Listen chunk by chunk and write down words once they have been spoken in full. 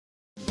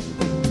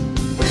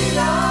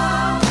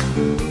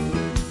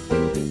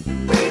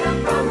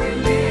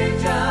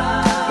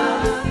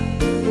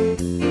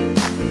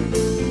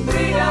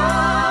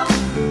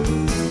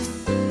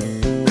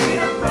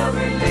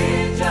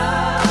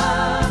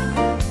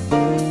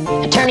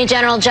Attorney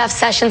General Jeff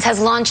Sessions has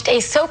launched a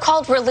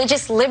so-called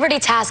religious liberty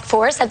task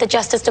force at the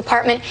Justice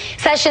Department.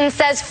 Sessions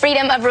says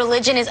freedom of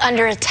religion is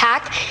under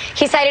attack.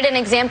 He cited an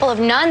example of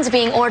nuns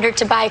being ordered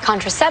to buy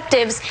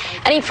contraceptives,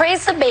 and he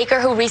praised the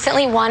baker who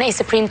recently won a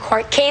Supreme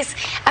Court case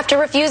after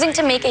refusing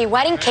to make a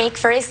wedding cake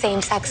for a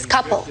same-sex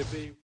couple.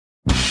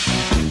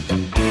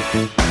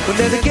 Well,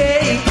 there's a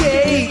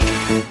cake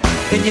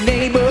in your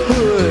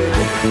neighborhood.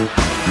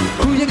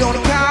 Who you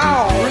gonna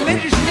call?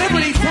 Religious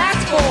Liberty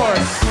Task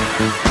Force.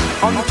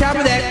 On the top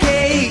of that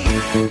cake,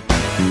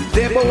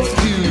 they're both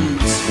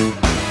dudes.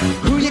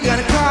 Who you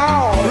gonna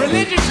call?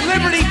 Religious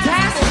Liberty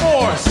Task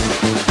Force.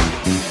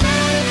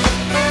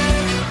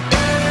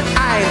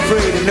 I ain't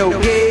afraid of no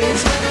gays.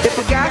 If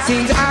a guy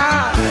seems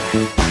odd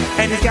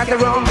and he's got the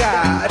wrong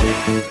God,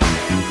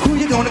 who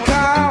you gonna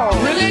call?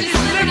 Religious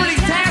Liberty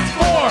Task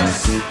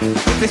Force.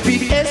 If they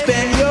speak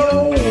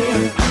Espanol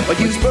or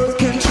use birth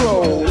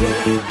control,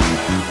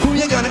 who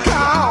you gonna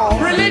call?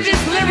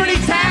 Religious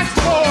Liberty Task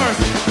Force.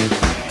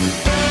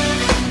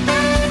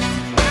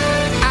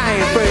 I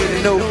ain't afraid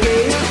of no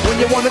gays. When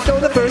you wanna throw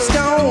the first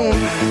stone,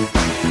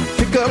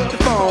 pick up the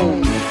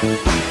phone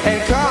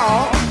and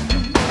call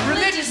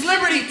Religious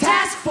Liberty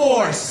Task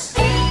Force.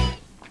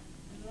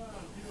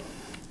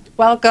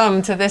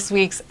 Welcome to this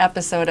week's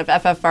episode of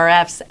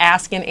FFRF's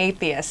Ask an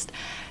Atheist.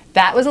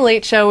 That was a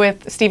late show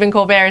with Stephen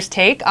Colbert's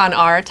take on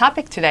our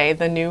topic today,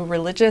 the new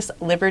Religious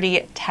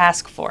Liberty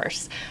Task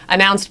Force,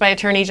 announced by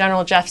Attorney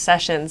General Jeff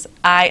Sessions.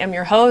 I am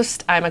your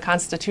host. I'm a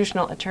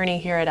constitutional attorney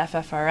here at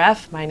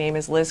FFRF. My name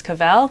is Liz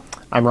Cavell.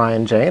 I'm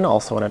Ryan Jane,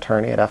 also an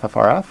attorney at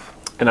FFRF.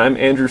 And I'm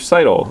Andrew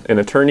Seidel, an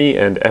attorney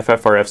and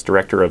FFRF's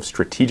Director of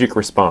Strategic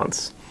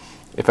Response.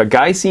 If a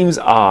guy seems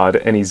odd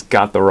and he's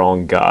got the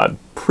wrong God,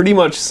 pretty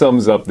much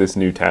sums up this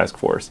new task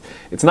force.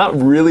 It's not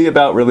really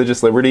about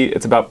religious liberty,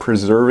 it's about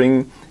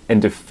preserving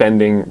and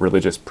defending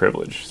religious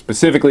privilege,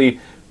 specifically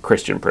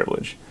Christian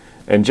privilege.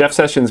 And Jeff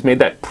Sessions made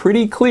that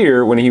pretty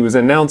clear when he was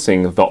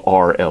announcing the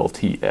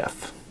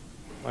RLTF.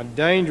 A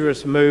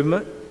dangerous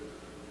movement,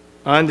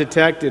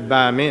 undetected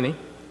by many,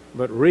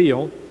 but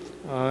real,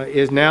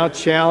 is now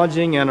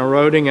challenging and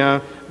eroding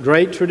a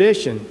great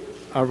tradition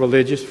of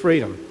religious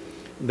freedom.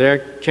 There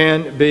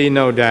can be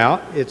no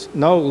doubt, it's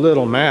no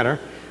little matter,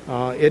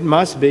 it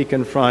must be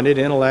confronted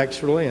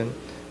intellectually and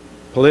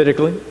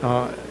politically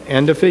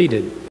and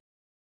defeated.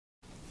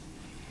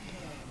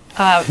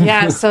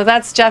 So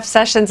that's Jeff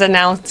Sessions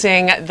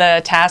announcing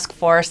the task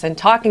force and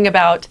talking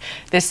about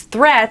this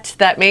threat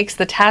that makes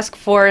the task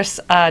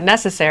force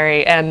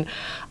necessary. And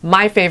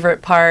my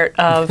favorite part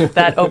of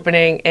that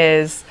opening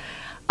is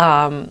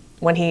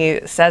when he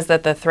says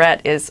that the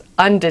threat is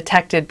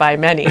undetected by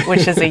many,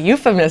 which is a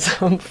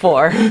euphemism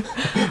for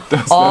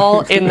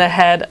all in the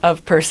head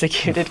of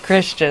persecuted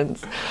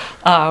Christians.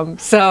 I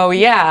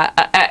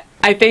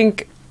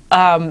think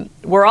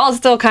we're all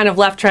still kind of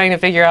left trying to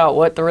figure out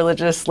what the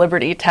Religious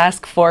Liberty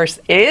Task Force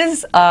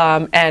is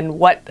and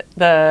what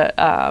the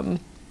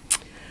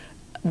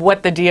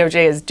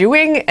DOJ is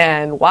doing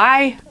and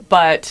why.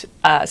 But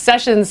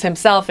Sessions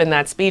himself in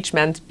that speech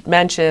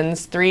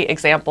mentions three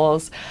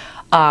examples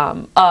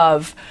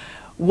of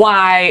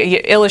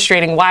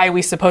illustrating why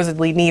we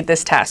supposedly need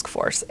this task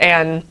force,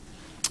 and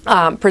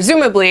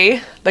presumably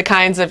the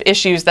kinds of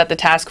issues that the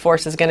task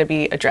force is going to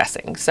be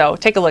addressing. So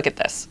take a look at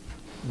this.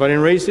 But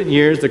in recent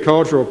years, the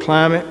cultural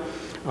climate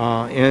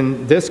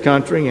in this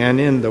country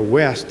and in the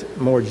West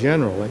more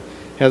generally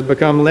has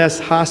become less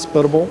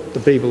hospitable to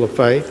people of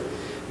faith.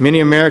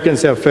 Many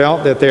Americans have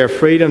felt that their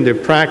freedom to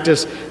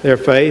practice their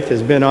faith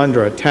has been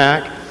under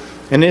attack,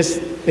 and it's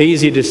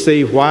easy to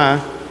see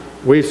why.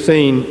 We've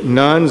seen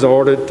nuns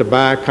ordered to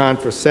buy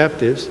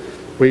contraceptives.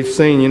 We've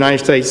seen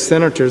United States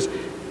senators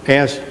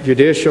ask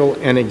judicial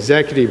and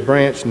executive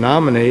branch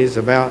nominees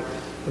about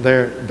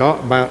their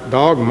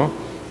dogma,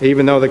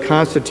 even though the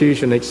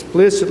Constitution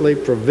explicitly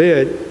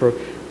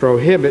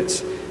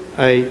prohibits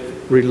a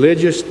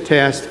religious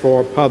test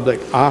for public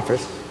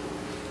office.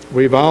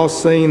 We've all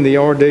seen the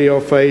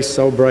ordeal faced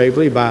so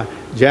bravely by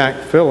Jack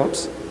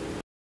Phillips.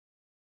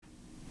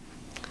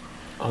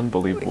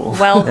 Unbelievable.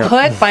 Well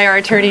put by our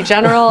Attorney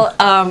General.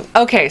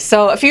 Okay,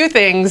 so a few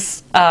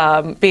things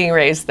being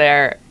raised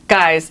there.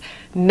 Guys,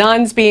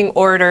 nuns being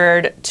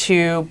ordered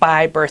to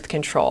buy birth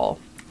control.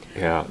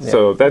 Yeah,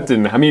 so that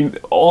didn't, I mean,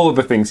 all of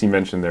the things he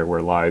mentioned there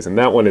were lies, and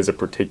that one is a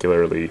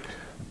particularly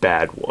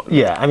bad one.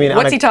 Yeah, I mean...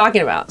 What's he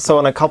talking about? So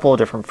on a couple of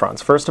different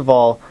fronts. First of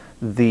all,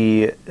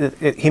 he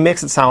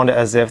makes it sound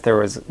as if there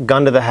was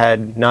gun to the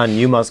head, none,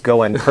 you must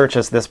go and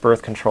purchase this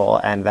birth control,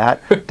 and that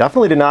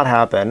definitely did not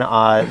happen.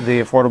 The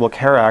Affordable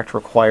Care Act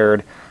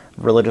required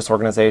religious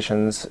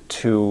organizations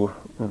to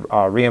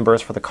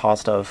reimburse for the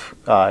cost of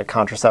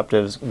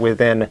contraceptives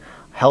within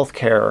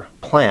healthcare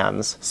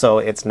plans, so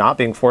it's not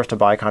being forced to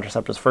buy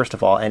contraceptives, first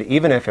of all, and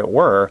even if it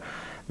were,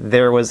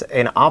 there was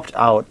an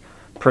opt-out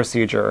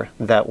procedure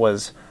that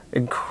was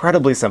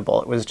incredibly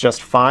simple. It was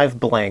just 5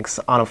 blanks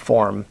on a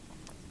form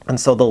And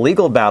so the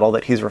legal battle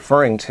that he's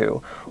referring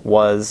to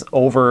was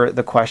over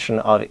the question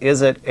of,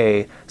 is it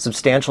a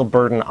substantial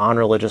burden on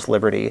religious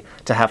liberty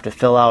to have to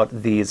fill out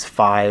these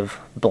 5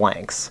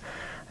 blanks?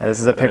 And this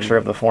is a picture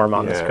of the form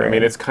on the screen. I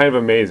mean, it's kind of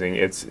amazing.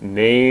 It's the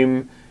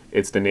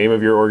name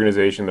of your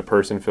organization, the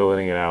person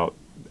filling it out,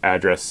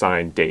 address,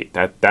 sign, date.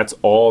 That's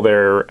all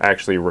they're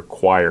actually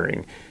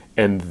requiring.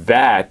 And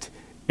that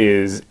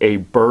is a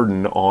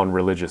burden on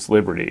religious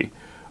liberty,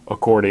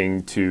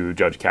 according to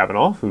Judge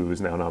Kavanaugh, who is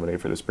now nominated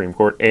for the Supreme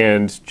Court,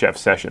 and Jeff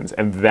Sessions.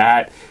 And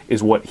that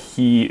is what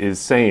he is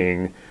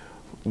saying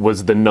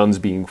was the nuns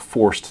being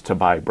forced to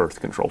buy birth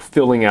control,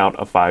 filling out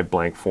a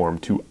 5-blank form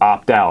to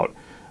opt out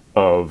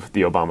of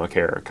the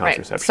Obamacare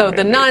contraception. Right. So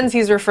the nuns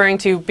he's referring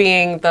to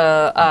being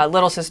the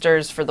Little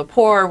Sisters for the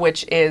Poor,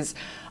 which is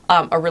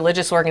a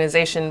religious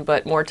organization,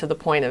 but more to the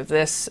point of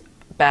this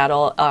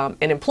battle,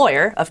 an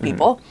employer of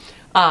people.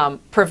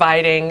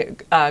 Providing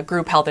a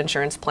group health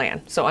insurance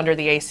plan. So under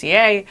the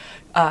ACA,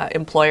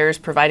 employers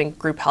providing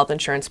group health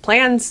insurance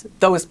plans,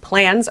 those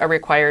plans are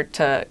required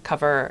to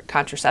cover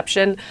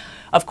contraception.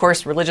 Of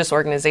course, religious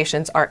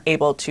organizations are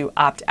able to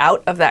opt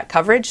out of that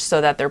coverage so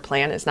that their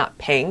plan is not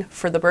paying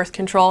for the birth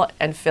control,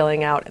 and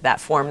filling out that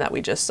form that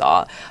we just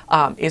saw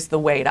is the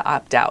way to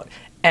opt out.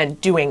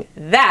 And doing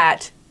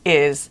that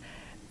is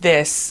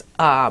this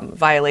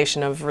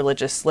violation of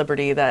religious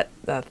liberty that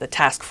the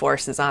task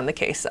force is on the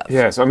case of.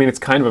 Yeah, so I mean, it's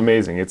kind of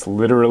amazing. It's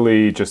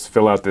literally just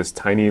fill out this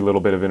tiny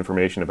little bit of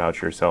information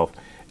about yourself,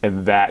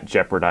 and that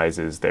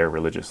jeopardizes their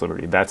religious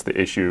liberty. That's the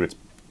issue. It's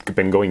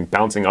been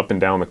bouncing up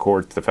and down the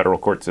courts, the federal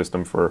court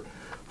system, for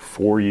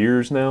 4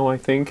 years now, I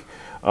think.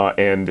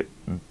 And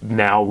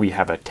now we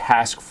have a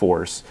task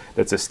force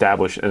that's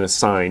established and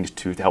assigned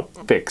to help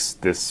fix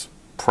this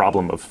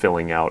problem of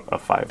filling out a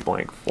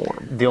 5-blank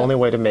form. The only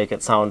way to make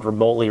it sound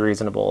remotely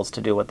reasonable is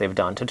to do what they've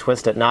done, to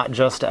twist it not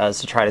just as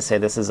to try to say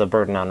this is a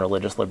burden on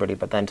religious liberty,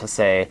 but then to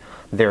say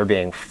they're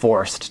being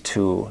forced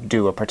to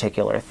do a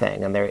particular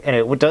thing. And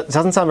it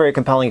doesn't sound very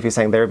compelling if you're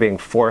saying they're being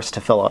forced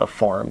to fill out a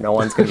form. No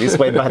one's going to be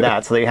swayed by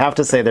that. So you have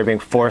to say they're being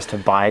forced to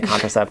buy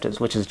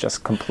contraceptives, which is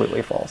just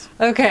completely false.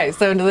 Okay,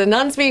 so the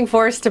nuns being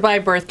forced to buy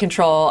birth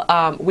control,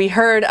 we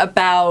heard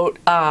about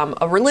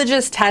a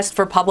religious test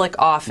for public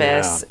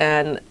office,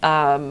 and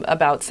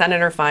about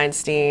Senator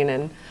Feinstein,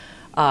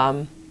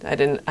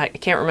 and I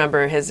can't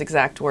remember his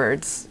exact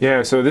words.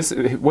 Yeah, so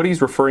what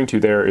he's referring to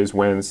there is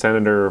when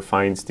Senator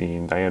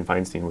Feinstein, Dianne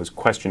Feinstein, was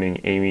questioning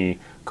Amy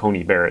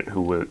Coney Barrett,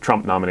 who was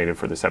Trump nominated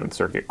for the 7th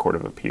Circuit Court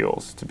of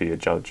Appeals to be a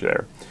judge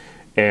there.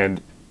 And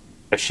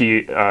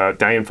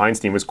Dianne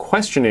Feinstein was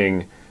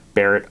questioning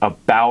Barrett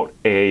about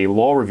a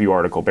law review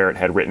article Barrett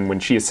had written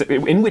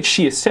in which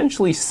she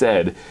essentially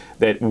said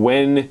that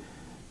when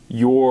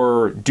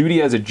your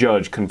duty as a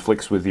judge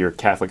conflicts with your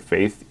Catholic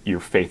faith, your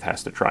faith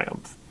has to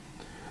triumph.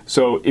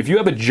 So if you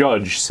have a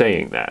judge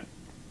saying that,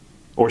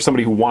 or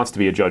somebody who wants to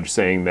be a judge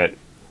saying that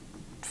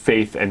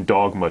faith and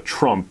dogma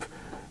trump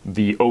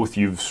the oath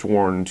you've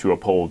sworn to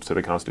uphold to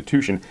the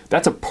Constitution,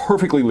 that's a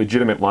perfectly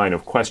legitimate line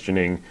of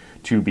questioning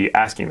to be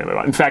asking them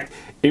about. In fact,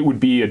 it would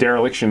be a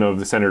dereliction of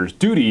the senator's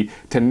duty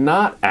to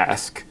not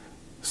ask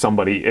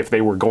somebody if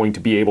they were going to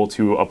be able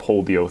to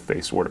uphold the oath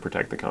they swore to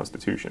protect the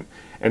Constitution.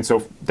 And so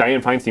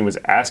Dianne Feinstein was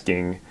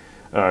asking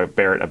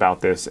Barrett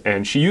about this,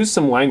 and she used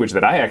some language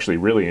that I actually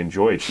really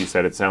enjoyed. She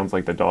said, it sounds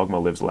like the dogma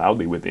lives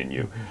loudly within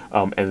you.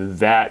 And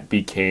that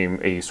became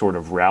a sort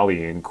of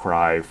rallying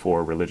cry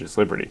for religious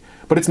liberty.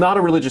 But it's not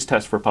a religious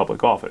test for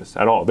public office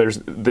at all.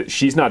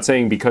 She's not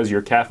saying because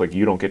you're Catholic,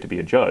 you don't get to be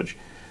a judge.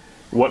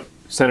 What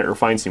Senator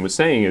Feinstein was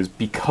saying is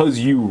because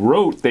you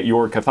wrote that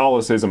your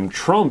Catholicism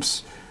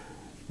trumps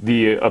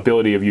the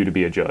ability of you to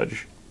be a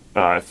judge,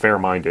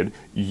 fair-minded,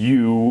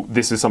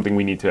 this is something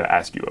we need to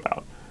ask you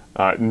about.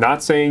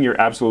 Not saying you're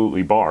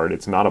absolutely barred.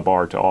 It's not a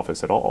bar to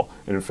office at all.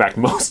 And in fact,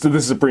 most of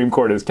the Supreme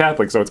Court is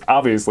Catholic, so it's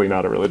obviously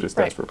not a religious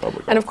test for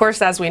public office. And of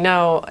course, as we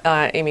know,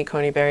 Amy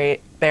Coney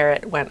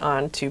Barrett went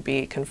on to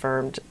be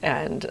confirmed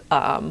and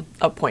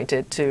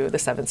appointed to the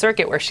 7th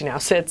Circuit, where she now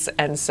sits.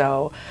 And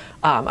so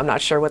I'm not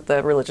sure what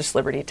the Religious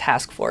Liberty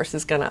Task Force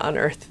is going to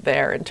unearth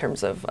there in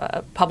terms of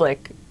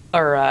public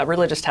or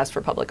religious test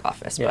for public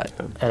office. Yeah.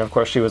 But and of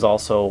course, she was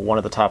also one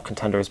of the top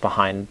contenders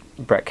behind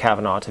Brett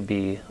Kavanaugh to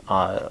be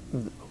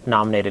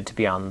nominated to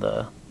be on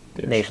the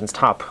nation's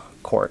top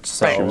court.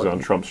 So she was on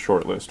Trump's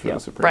short list for the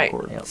Supreme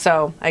Court. Yep.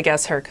 So I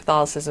guess her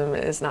Catholicism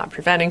is not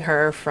preventing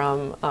her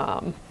from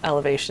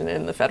elevation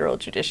in the federal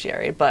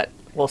judiciary, but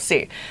we'll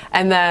see.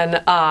 And then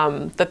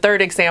the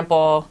third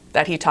example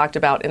that he talked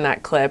about in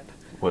that clip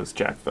was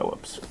Jack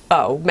Phillips.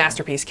 Oh,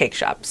 Masterpiece Cake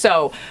Shop.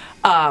 So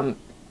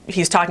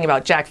he's talking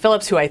about Jack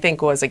Phillips, who I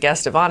think was a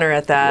guest of honor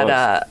at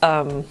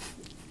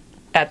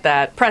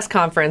that press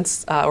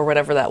conference or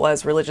whatever that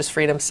was, Religious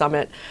Freedom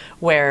Summit,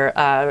 where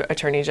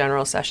Attorney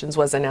General Sessions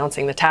was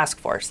announcing the task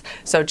force.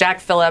 So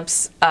Jack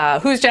Phillips,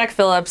 who's Jack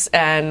Phillips,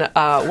 and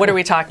what are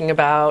we talking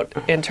about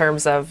in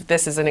terms of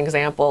this is an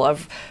example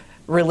of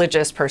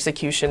religious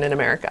persecution in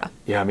America?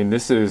 Yeah, I mean,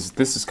 this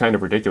is kind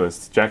of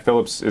ridiculous. Jack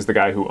Phillips is the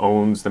guy who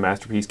owns the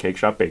Masterpiece Cake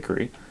Shop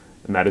Bakery,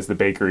 and that is the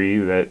bakery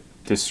that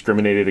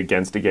discriminated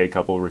against a gay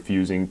couple,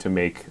 refusing to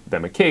make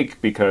them a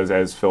cake because,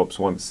 as Phillips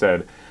once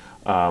said,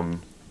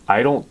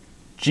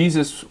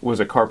 Jesus was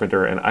a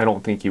carpenter, and I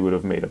don't think he would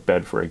have made a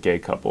bed for a gay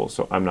couple,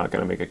 so I'm not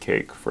going to make a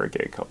cake for a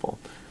gay couple.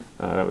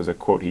 That was a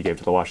quote he gave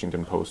to the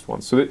Washington Post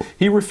once. So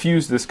he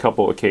refused this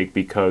couple a cake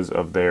because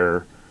of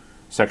their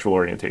sexual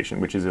orientation,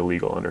 which is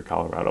illegal under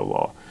Colorado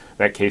law.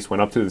 That case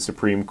went up to the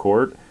Supreme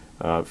Court.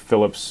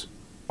 Phillips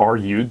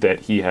argued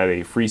that he had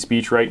a free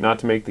speech right not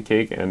to make the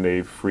cake and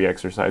a free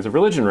exercise of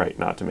religion right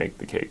not to make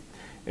the cake.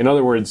 In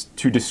other words,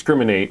 to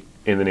discriminate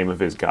in the name of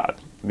his God.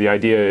 The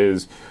idea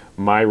is,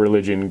 my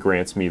religion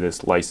grants me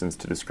this license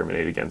to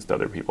discriminate against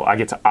other people. I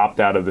get to opt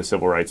out of the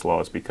civil rights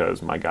laws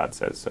because my God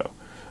says so.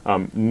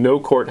 No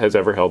court has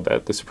ever held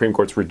that. The Supreme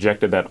Court's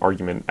rejected that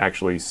argument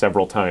actually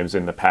several times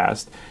in the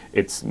past.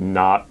 It's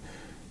not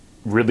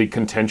really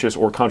contentious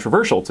or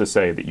controversial to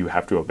say that you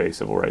have to obey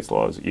civil rights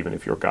laws even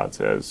if your God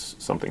says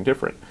something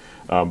different.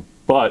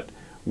 But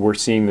we're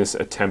seeing this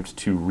attempt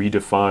to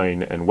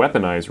redefine and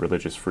weaponize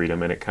religious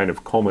freedom, and it kind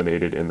of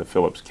culminated in the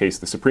Phillips case.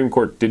 The Supreme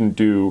Court didn't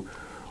do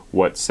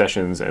what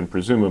Sessions and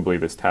presumably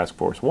this task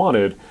force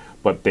wanted,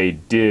 but they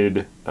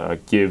did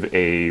give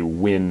a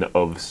win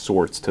of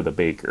sorts to the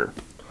baker.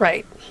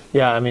 Right.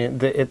 Yeah, I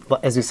mean,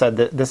 as you said,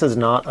 this is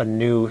not a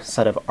new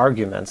set of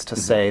arguments to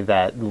say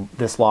that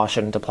this law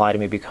shouldn't apply to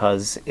me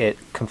because it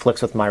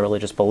conflicts with my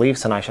religious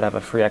beliefs and I should have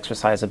a free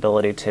exercise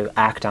ability to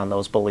act on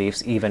those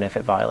beliefs even if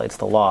it violates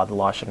the law. The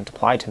law shouldn't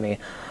apply to me.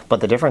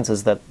 But the difference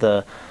is that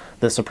the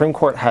Supreme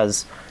Court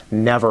has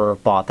never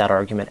bought that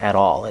argument at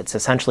all. It's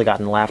essentially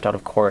gotten laughed out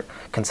of court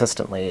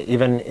consistently.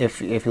 Even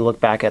if you look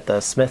back at the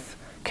Smith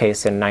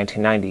case in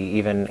 1990,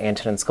 even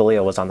Antonin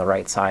Scalia was on the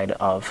right side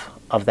of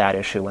that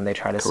issue when they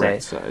try to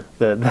Correct say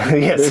side.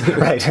 Yes,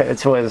 right.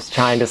 It was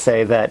trying to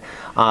say that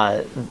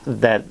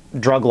that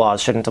drug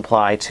laws shouldn't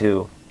apply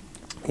to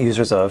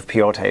users of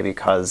peyote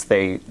because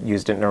they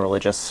used it in a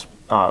religious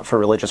for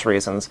religious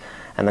reasons,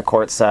 and the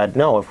court said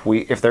no.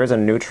 If there's a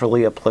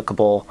neutrally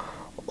applicable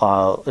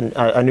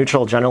a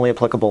neutral, generally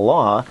applicable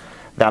law,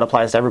 that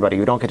applies to everybody.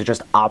 You don't get to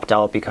just opt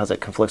out because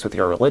it conflicts with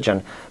your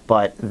religion.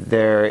 But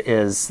there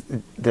is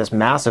this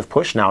massive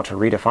push now to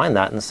redefine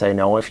that and say,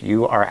 no, if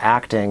you are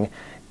acting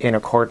in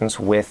accordance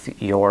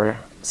with your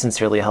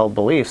sincerely held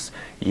beliefs,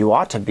 you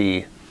ought to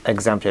be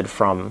exempted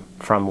from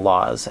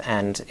laws.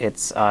 And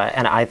it's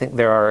and I think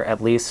there are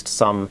at least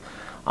some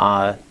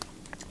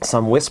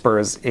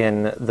whispers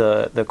in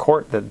the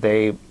court that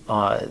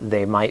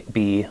they might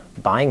be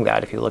buying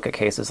that. If you look at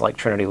cases like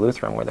Trinity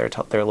Lutheran, where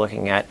they're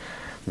looking at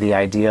the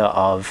idea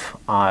of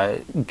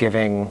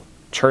giving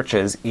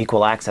churches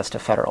equal access to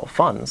federal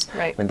funds.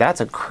 Right. I mean, that's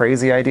a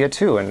crazy idea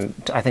too. And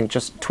I think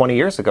just 20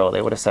 years ago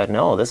they would have said,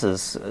 no, this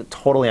is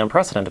totally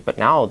unprecedented. But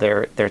now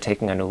they're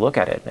taking a new look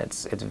at it, and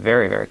it's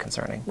very, very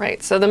concerning.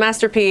 Right. So the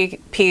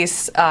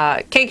Masterpiece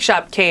cake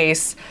shop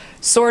case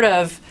sort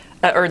of,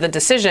 or the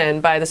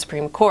decision by the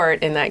Supreme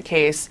Court in that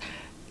case,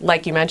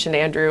 like you mentioned,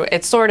 Andrew,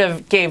 it sort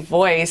of gave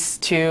voice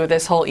to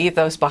this whole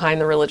ethos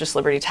behind the Religious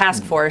Liberty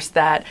Task Force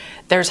that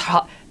there's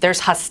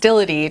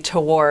hostility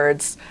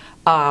towards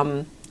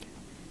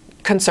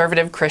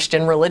conservative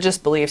Christian religious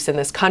beliefs in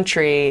this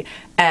country,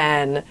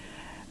 and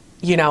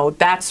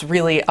that's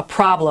really a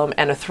problem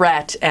and a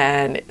threat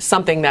and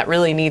something that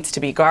really needs to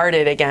be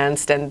guarded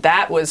against. And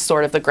that was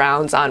sort of the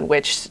grounds on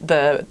which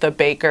the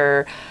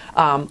baker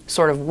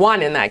sort of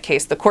won in that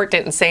case. The court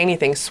didn't say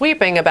anything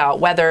sweeping about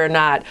whether or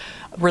not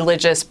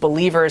religious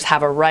believers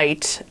have a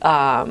right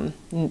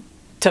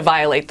to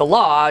violate the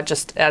law,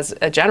 just as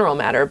a general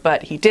matter,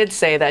 but he did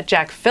say that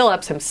Jack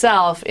Phillips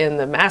himself in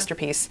the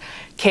Masterpiece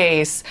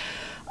case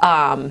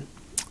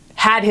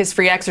had his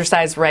free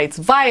exercise rights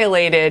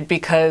violated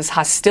because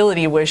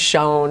hostility was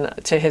shown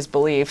to his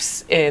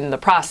beliefs in the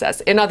process.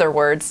 In other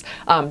words,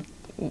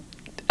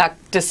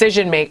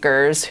 decision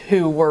makers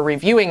who were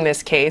reviewing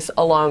this case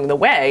along the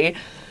way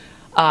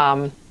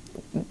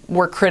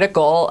were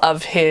critical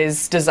of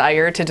his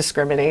desire to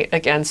discriminate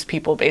against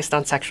people based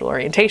on sexual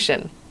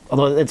orientation.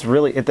 Although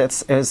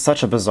it's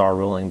such a bizarre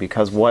ruling,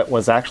 because what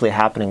was actually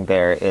happening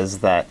there is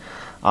that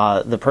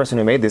the person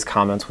who made these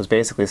comments was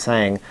basically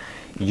saying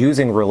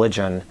using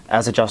religion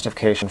as a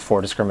justification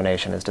for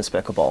discrimination is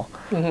despicable,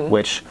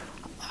 which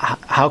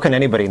how can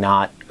anybody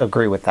not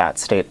agree with that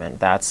statement?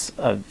 That's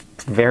a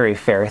very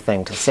fair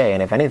thing to say.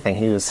 And if anything,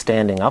 he was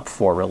standing up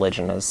for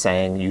religion as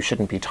saying you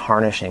shouldn't be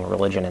tarnishing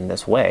religion in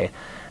this way.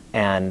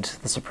 And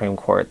the Supreme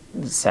Court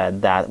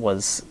said that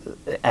was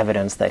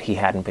evidence that he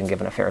hadn't been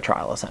given a fair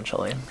trial,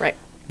 essentially. Right.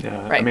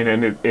 Yeah, right. I mean,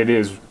 and it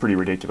is pretty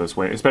ridiculous,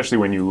 especially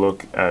when you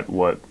look at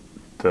what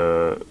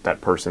that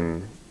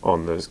person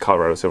on the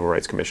Colorado Civil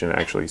Rights Commission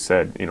actually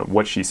said.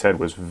 What she said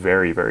was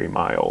very, very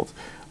mild,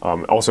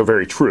 also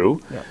very true.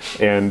 Yeah.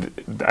 And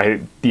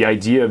the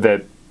idea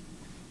that,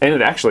 and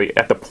it actually,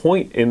 at the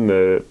point in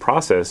the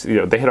process,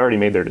 they had already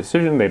made their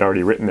decision, they'd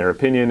already written their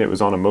opinion, it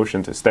was on a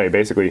motion to stay,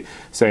 basically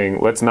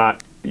saying, this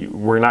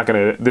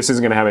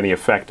isn't gonna have any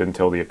effect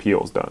until the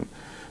appeal's done.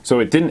 So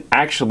it didn't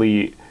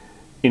actually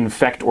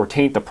infect or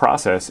taint the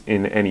process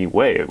in any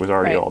way. It was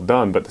already all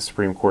done, but the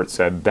Supreme Court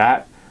said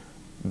that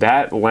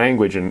that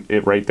language and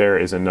it right there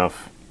is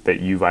enough that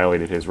you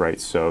violated his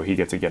rights, so he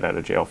gets a get out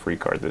of jail free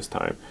card this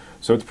time.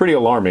 So it's pretty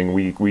alarming.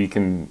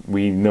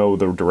 We know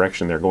the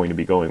direction they're going to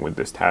be going with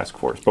this task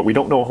force, but we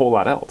don't know a whole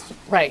lot else.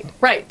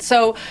 Right.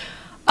 So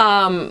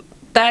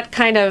that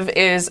kind of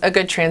is a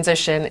good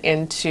transition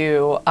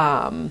into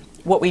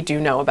what we do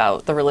know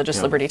about the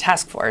Religious Liberty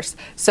Task Force.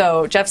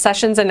 So Jeff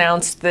Sessions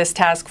announced this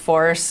task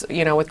force,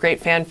 with great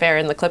fanfare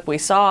in the clip we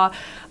saw.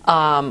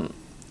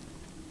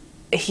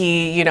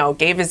 He,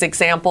 gave his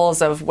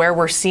examples of where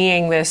we're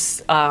seeing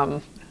this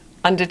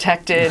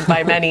undetected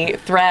by many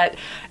threat,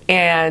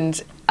 and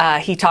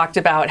he talked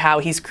about how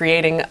he's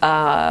creating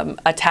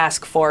a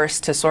task force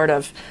to sort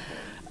of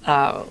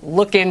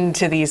look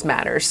into these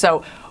matters.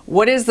 So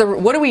what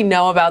do we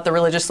know about the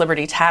Religious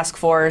Liberty Task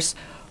Force?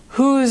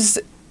 Who's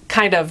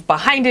kind of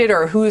behind it,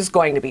 or who's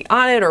going to be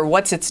on it, or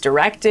what's its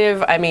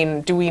directive? I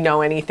mean, do we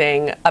know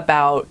anything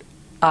about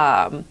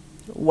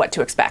what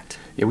to expect?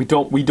 Yeah, we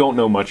don't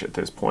know much at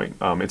this point.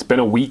 It's been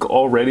a week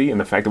already, and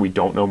the fact that we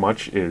don't know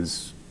much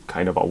is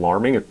kind of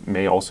alarming. It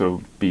may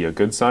also be a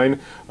good sign.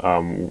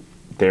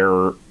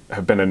 There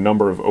have been a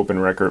number of open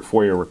record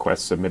FOIA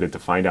requests submitted to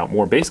find out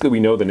more. Basically, we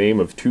know the name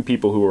of 2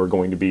 people who are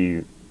going to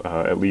be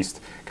at least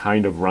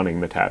kind of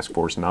running the task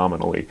force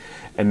nominally,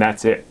 and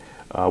that's it.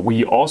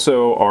 We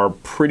also are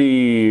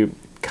pretty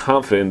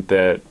confident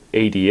that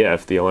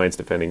ADF, the Alliance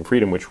Defending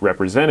Freedom, which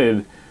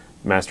represented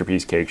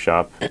Masterpiece Cake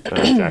Shop,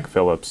 Jack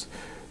Phillips,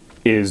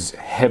 is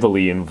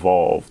heavily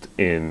involved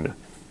in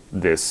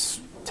this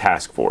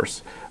task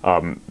force.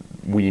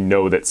 We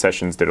know that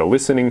Sessions did a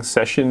listening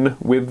session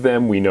with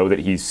them. We know that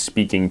he's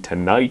speaking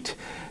tonight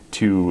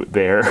to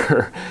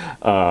their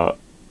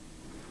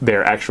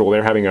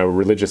they're having a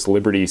religious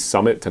liberty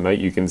summit tonight.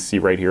 You can see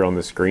right here on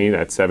the screen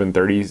at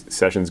 7:30.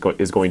 Sessions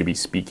is going to be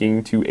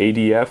speaking to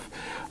ADF.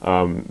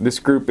 This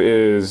group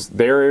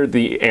they're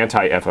the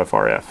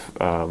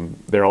anti-FFRF.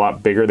 They're a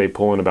lot bigger. They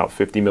pull in about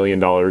 $50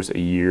 million a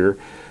year,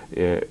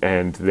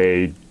 and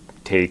they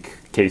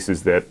take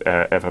cases that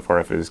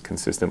FFRF is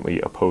consistently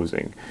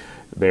opposing.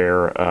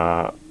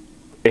 They're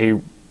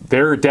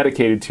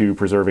dedicated to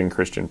preserving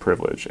Christian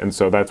privilege, and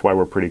so that's why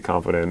we're pretty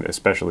confident,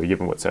 especially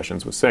given what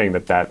Sessions was saying,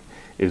 that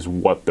is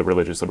what the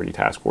Religious Liberty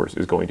Task Force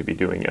is going to be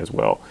doing as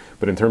well.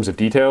 But in terms of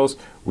details,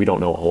 we don't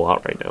know a whole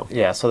lot right now.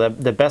 Yeah, so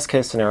the best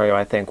case scenario,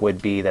 I think,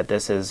 would be that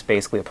this is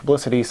basically a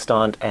publicity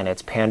stunt, and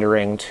it's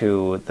pandering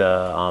to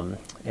the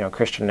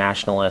Christian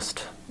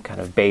nationalist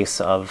kind of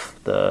base of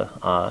the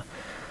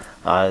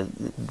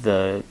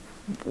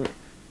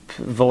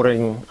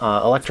voting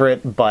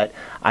electorate. But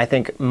I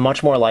think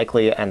much more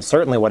likely, and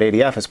certainly what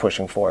ADF is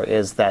pushing for,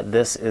 is that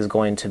this is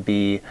going to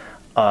be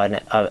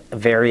a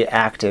very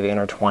active,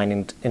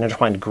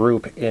 intertwined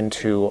group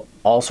into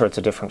all sorts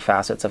of different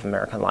facets of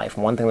American life.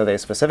 And one thing that they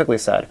specifically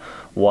said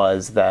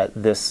was that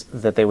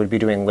they would be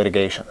doing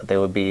litigation, that they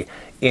would be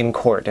in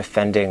court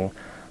defending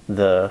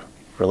the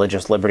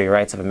religious liberty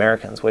rights of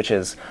Americans, which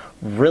is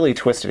really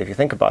twisted if you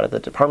think about it. The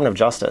Department of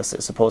Justice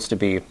is supposed to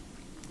be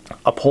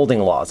upholding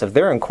laws. If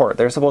they're in court,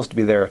 they're supposed to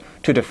be there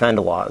to defend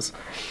laws.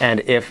 And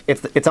if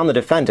it's on the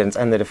defendants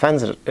and the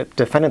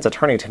defendant's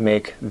attorney to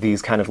make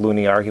these kind of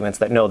loony arguments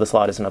that, no, this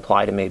law doesn't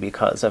apply to me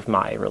because of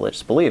my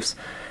religious beliefs.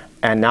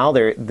 And now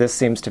this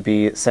seems to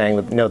be saying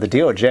that, no, the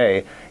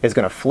DOJ is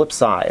going to flip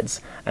sides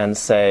and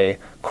say,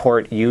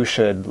 court, you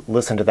should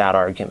listen to that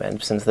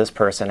argument. Since this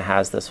person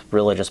has this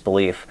religious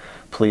belief,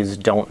 please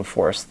don't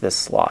enforce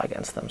this law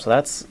against them. So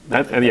that's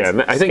I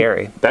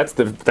scary. think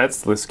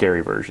that's the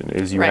scary version,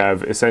 is you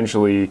have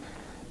essentially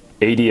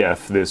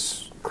ADF,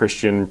 this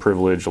Christian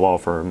privilege law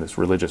firm, this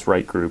religious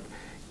right group,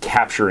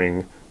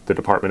 capturing the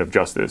Department of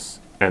Justice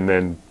and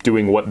then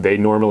doing what they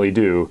normally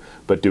do,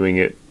 but doing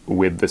it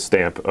with the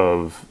stamp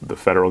of the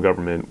federal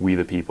government, we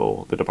the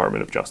people, the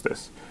Department of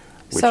Justice,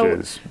 which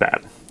is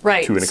bad to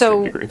an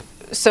extreme degree.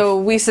 So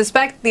we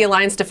suspect the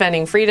Alliance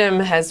Defending Freedom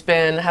has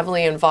been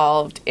heavily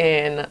involved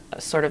in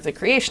sort of the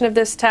creation of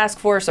this task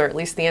force, or at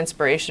least the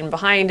inspiration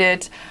behind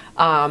it.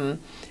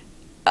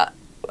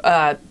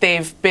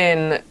 They've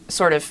been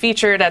sort of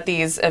featured at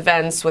these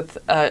events with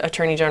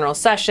Attorney General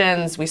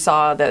Sessions. We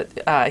saw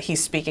that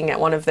he's speaking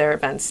at one of their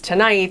events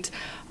tonight.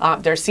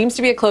 There seems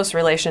to be a close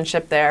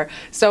relationship there.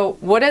 So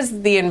what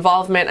is the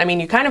involvement? I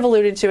mean, you kind of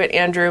alluded to it,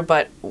 Andrew,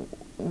 but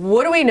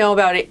what do we know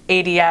about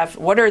ADF?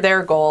 What are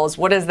their goals?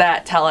 What does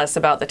that tell us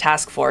about the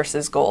task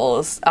force's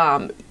goals?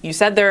 You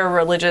said they're a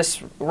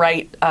religious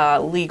right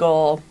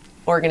legal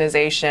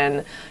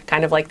organization,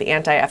 kind of like the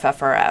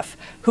anti-FFRF.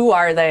 Who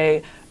are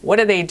they? What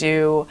do they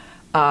do?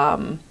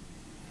 What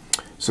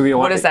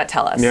does that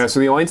tell us? Yeah, so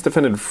the Alliance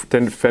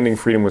Defending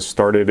Freedom was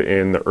started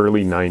in the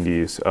early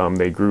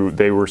 90s.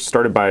 They were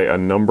started by a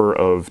number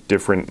of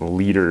different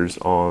leaders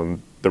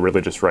on the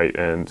religious right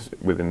and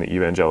within the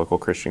evangelical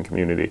Christian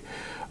community.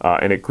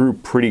 And it grew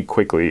pretty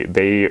quickly.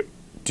 They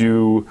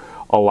do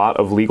a lot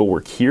of legal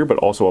work here, but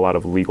also a lot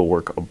of legal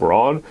work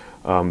abroad.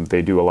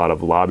 They do a lot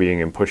of lobbying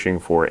and pushing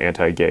for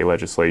anti-gay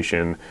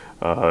legislation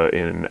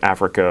in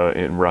Africa,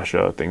 in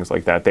Russia, things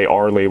like that. They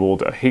are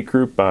labeled a hate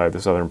group by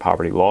the Southern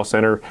Poverty Law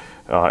Center,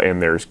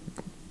 and there's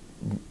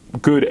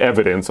good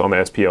evidence on the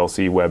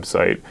SPLC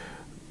website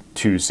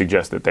to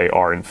suggest that they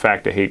are in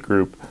fact a hate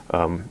group.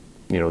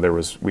 You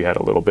know, we had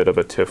a little bit of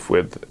a tiff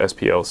with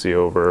SPLC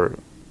over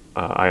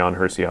Ayaan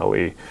Hirsi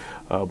Ali,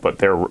 but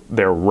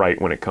they're right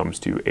when it comes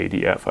to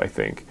ADF, I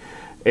think.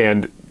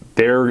 And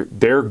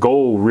their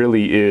goal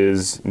really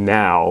is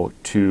now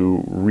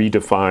to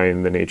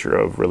redefine the nature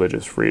of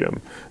religious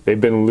freedom. They've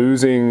been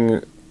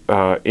losing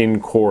in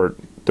court,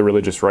 the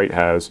religious right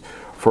has,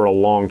 for a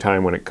long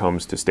time when it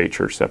comes to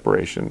state-church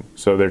separation.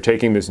 So they're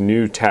taking this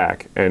new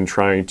tack and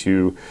trying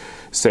to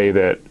say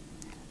that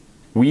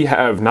we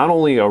have not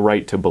only a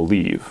right to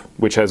believe,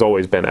 which has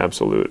always been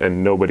absolute,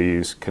 and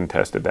nobody's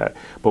contested that,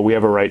 but we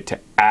have a right to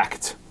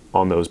act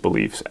on those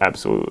beliefs,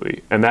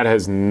 absolutely. And that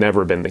has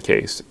never been the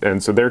case.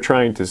 And so they're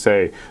trying to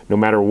say, no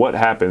matter what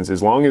happens,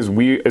 as long as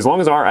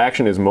our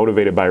action is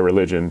motivated by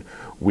religion,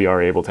 we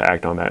are able to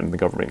act on that and the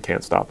government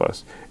can't stop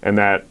us. And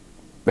that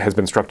has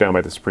been struck down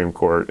by the Supreme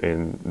Court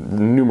in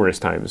numerous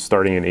times,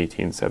 starting in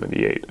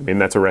 1878. I mean,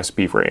 that's a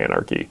recipe for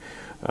anarchy.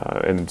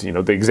 And, you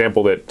know, the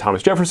example that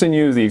Thomas Jefferson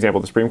used, the example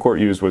the Supreme Court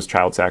used, was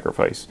child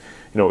sacrifice.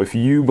 You know, if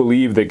you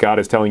believe that God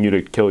is telling you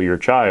to kill your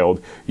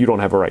child, you don't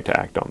have a right to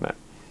act on that.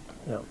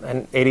 Yeah.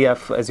 And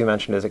ADF, as you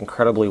mentioned, is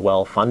incredibly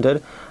well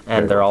funded,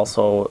 and they're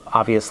also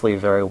obviously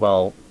very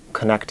well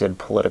connected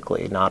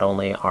politically. Not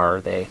only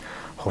are they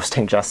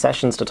hosting Jeff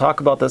Sessions to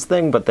talk about this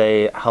thing, but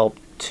they help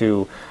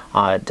to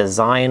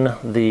design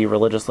the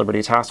Religious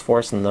Liberty Task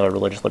Force and the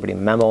Religious Liberty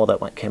Memo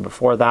that came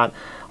before that.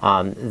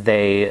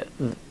 They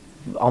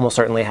almost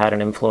certainly had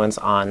an influence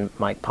on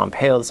Mike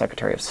Pompeo, the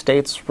Secretary of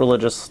State's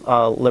religious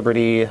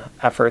liberty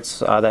efforts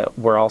that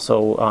were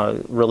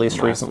also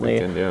released recently.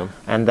 Weekend, yeah.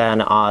 And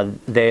then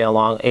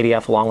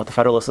ADF, along with the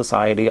Federalist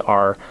Society,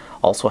 are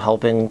also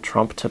helping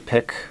Trump to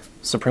pick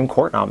Supreme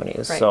Court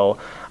nominees. Right. So,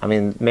 I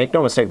mean, make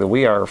no mistake that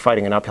we are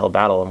fighting an uphill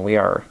battle, and we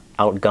are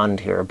outgunned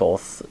here,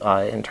 both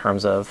in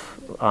terms of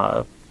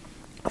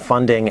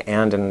funding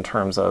and in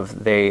terms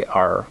of they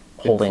are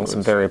holding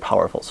some very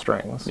powerful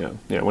strings. Yeah.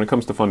 When it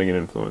comes to funding and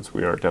influence,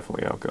 we are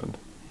definitely outgunned.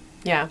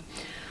 Yeah.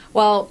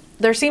 Well,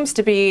 there seems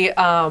to be,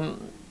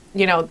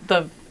 you know,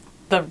 the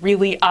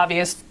really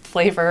obvious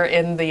flavor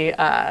in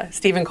the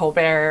Stephen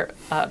Colbert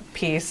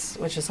piece,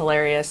 which is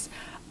hilarious.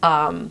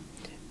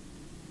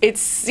 It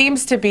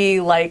seems to be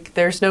like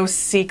there's no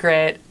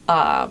secret,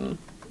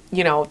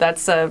 you know,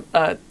 that's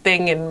a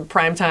thing in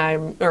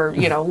primetime or,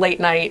 you know, late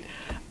night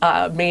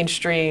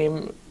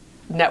mainstream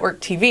network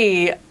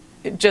TV,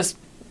 just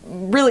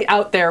really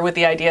out there with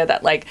the idea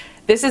that, like,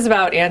 this is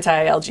about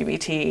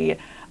anti-LGBT,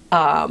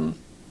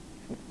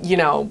 you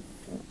know,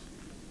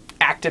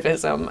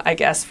 activism, I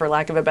guess, for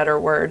lack of a better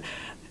word.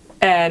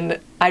 And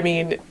I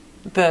mean,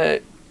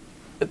 the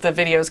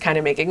video is kind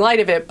of making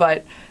light of it,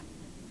 but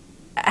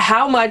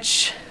how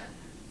much,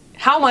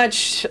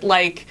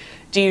 like,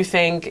 do you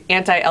think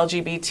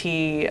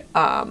anti-LGBT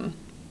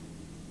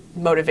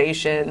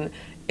motivation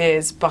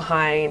is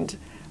behind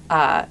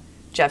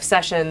Jeff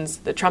Sessions,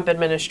 the Trump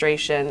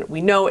administration?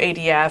 We know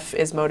ADF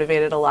is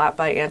motivated a lot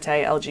by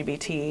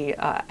anti-LGBT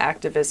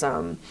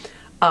activism.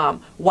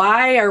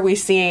 Why are we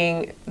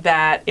seeing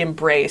that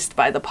embraced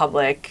by the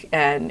public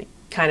and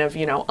kind of,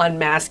 you know,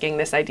 unmasking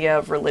this idea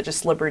of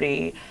religious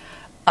liberty?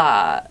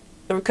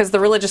 Because the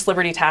Religious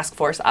Liberty Task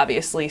Force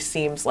obviously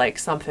seems like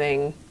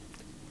something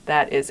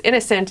that is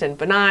innocent and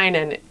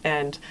benign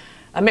and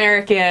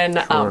American,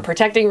 Sure.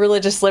 Protecting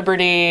religious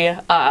liberty.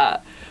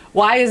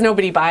 Why is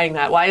nobody buying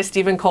that? Why is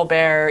Stephen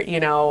Colbert, you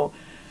know,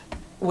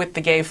 with the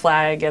gay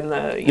flag and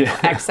the you know,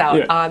 X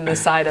out on the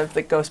side of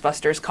the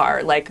Ghostbusters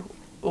car? Like,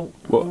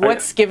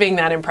 what's giving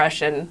that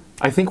impression?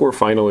 I think we're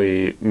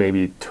finally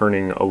maybe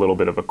turning a little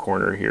bit of a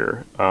corner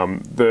here.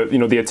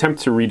 The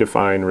attempt to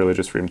redefine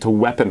religious freedom, to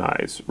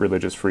weaponize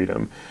religious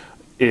freedom,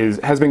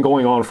 has been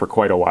going on for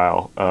quite a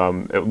while,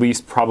 at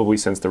least probably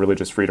since the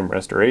Religious Freedom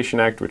Restoration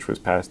Act, which was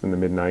passed in the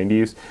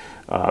mid-90s.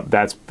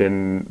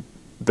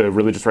 The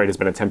religious right has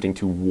been attempting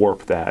to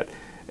warp that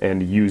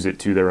and use it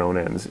to their own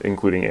ends,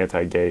 including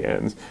anti-gay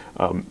ends.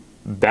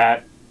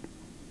 That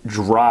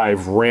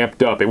drive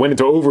ramped up. It went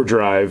into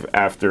overdrive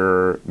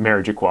after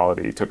marriage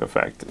equality took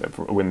effect,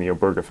 when the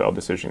Obergefell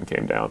decision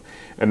came down.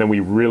 And then we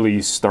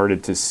really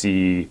started to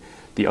see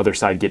the other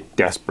side get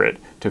desperate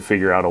to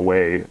figure out a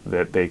way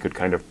that they could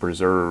kind of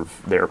preserve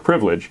their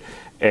privilege.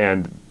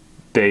 And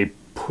they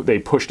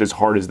pushed as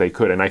hard as they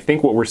could. And I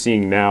think what we're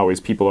seeing now is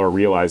people are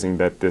realizing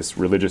that this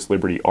religious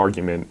liberty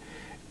argument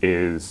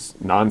is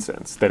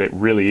nonsense, that it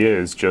really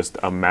is just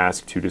a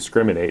mask to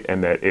discriminate,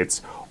 and that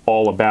it's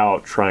all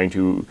about trying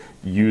to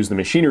use the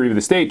machinery of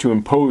the state to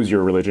impose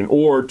your religion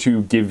or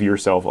to give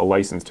yourself a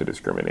license to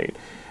discriminate.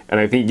 And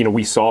I think, you know,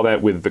 we saw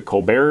that with the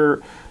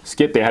Colbert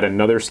skit. They had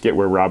another skit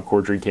where Rob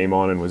Corddry came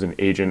on and was an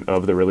agent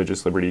of the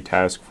Religious Liberty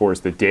Task Force.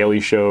 The Daily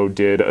Show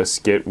did a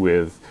skit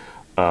with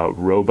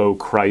Robo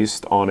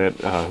Christ on it,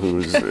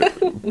 who's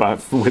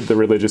with the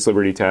Religious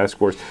Liberty Task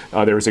Force.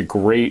 There was a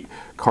great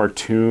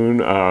cartoon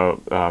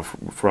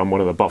from one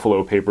of the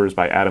Buffalo papers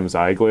by Adam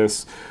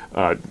Zeiglis,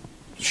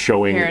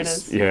 showing, Here it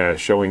is. yeah,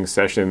 showing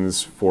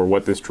Sessions for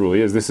what this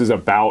truly is. This is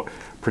about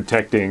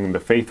protecting the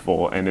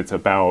faithful, and it's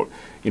about,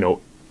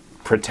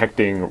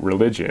 protecting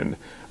religion,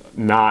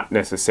 not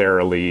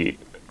necessarily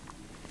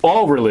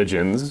all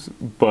religions,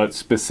 but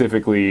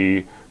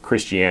specifically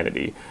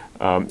Christianity.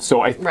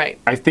 So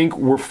I think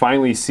we're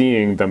finally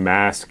seeing the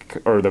mask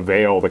or the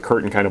veil, the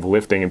curtain kind of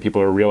lifting, and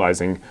people are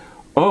realizing,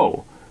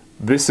 oh,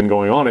 this is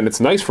going on. And it's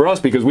nice for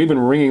us because we've been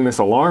ringing this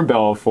alarm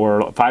bell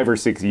for 5 or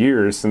 6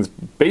 years, since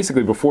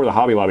basically before the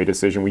Hobby Lobby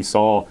decision. We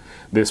saw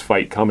this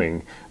fight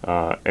coming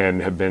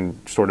and have been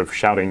sort of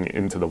shouting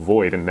into the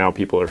void, and now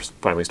people are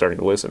finally starting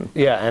to listen.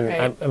 Yeah,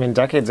 and I mean,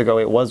 decades ago,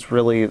 it was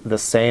really the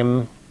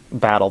same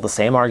battle, the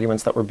same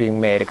arguments that were being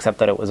made, except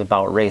that it was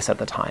about race at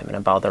the time and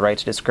about the right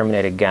to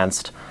discriminate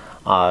against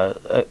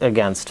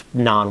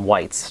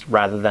non-whites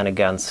rather than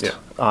against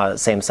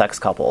same-sex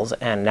couples.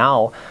 And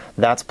now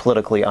that's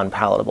politically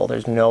unpalatable.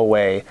 There's no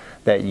way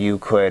that you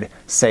could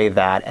say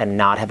that and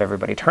not have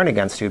everybody turn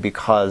against you,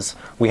 because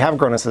we have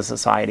grown as a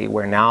society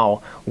where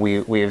now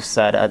we've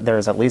said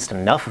there's at least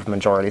enough of a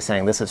majority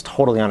saying this is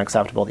totally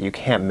unacceptable, that you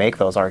can't make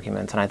those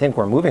arguments. And I think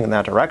we're moving in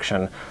that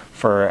direction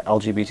for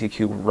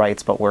LGBTQ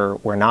rights, but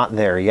we're not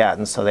there yet.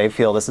 And so they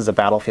feel this is a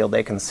battlefield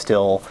they can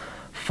still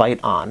fight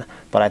on.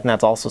 But I think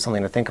that's also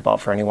something to think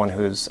about for anyone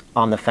who's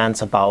on the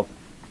fence about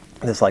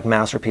this like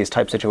masterpiece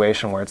type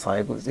situation, where it's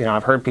like,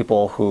 I've heard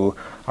people who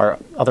are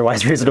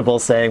otherwise reasonable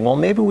saying, well,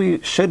 maybe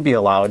we should be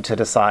allowed to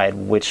decide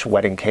which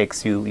wedding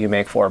cakes you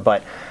make for.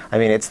 But I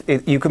mean,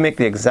 you could make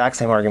the exact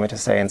same argument to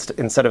say,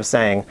 instead of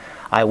saying,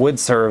 I would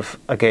serve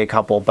a gay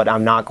couple, but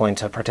I'm not going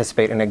to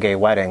participate in a gay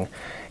wedding,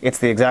 it's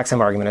the exact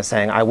same argument as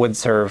saying, I would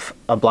serve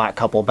a black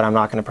couple, but I'm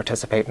not going to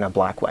participate in a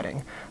black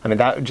wedding. I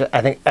mean,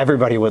 I think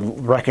everybody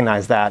would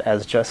recognize that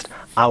as just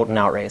out and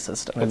out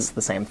racist, and it's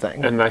the same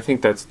thing. And I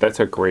think that's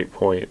a great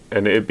point.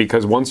 And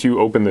because once you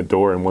open the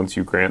door and once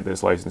you grant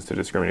this license to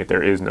discriminate,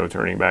 there is no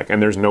turning back,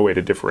 and there's no way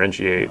to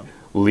differentiate,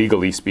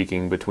 legally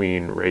speaking,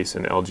 between race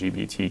and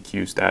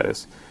LGBTQ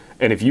status.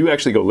 And if you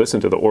actually go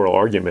listen to the oral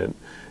argument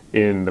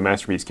in the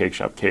Masterpiece Cake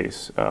Shop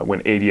case,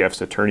 when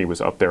ADF's attorney was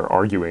up there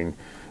arguing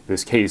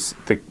this case,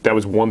 that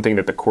was one thing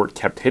that the court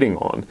kept hitting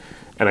on.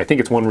 And I think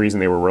it's one reason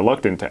they were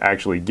reluctant to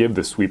actually give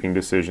the sweeping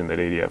decision that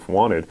ADF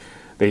wanted.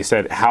 They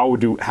said, how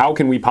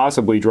can we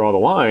possibly draw the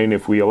line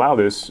if we allow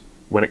this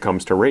when it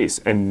comes to race?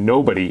 And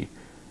nobody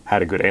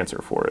had a good answer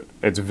for it.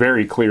 It's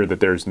very clear that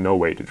there's no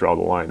way to draw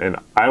the line. And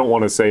I don't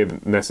want to say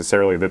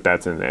necessarily that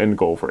that's an end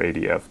goal for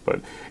ADF,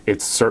 but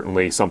it's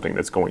certainly something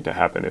that's going to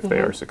happen if they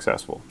are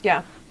successful.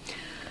 Yeah.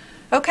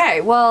 Okay,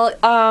 well,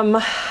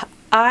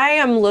 I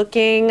am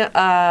looking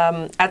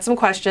at some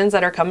questions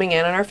that are coming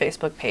in on our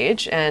Facebook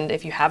page, and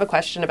if you have a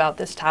question about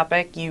this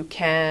topic, you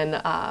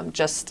can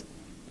just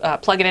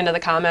plug it into the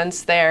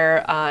comments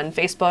there on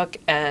Facebook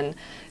and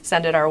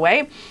send it our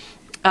way.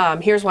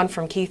 Here's one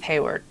from Keith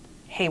Hayward.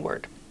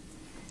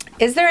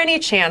 Is there any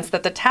chance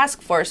that the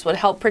task force would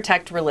help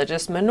protect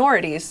religious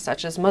minorities,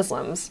 such as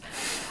Muslims?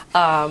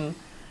 I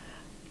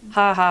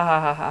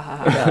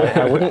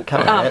wouldn't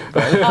count on it,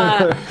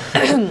 but...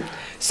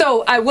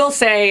 So I will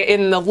say,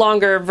 in the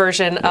longer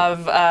version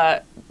of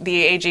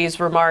the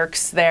AG's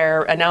remarks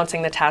there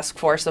announcing the task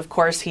force, of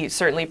course, he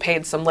certainly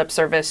paid some lip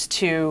service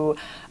to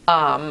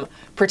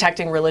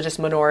protecting religious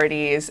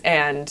minorities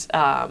and,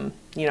 kind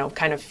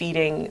of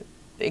feeding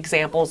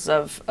examples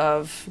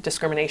of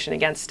discrimination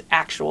against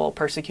actual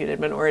persecuted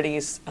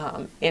minorities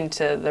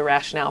into the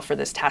rationale for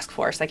this task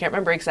force. I can't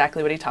remember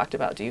exactly what he talked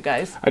about. Do you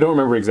guys? I don't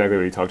remember exactly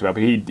what he talked about,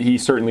 but he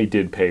certainly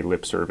did pay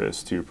lip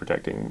service to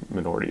protecting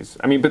minorities.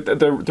 I mean, but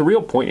the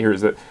real point here is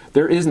that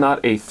there is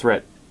not a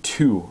threat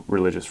to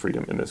religious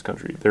freedom in this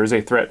country. There is a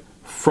threat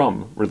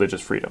from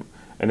religious freedom,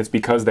 and it's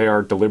because they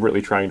are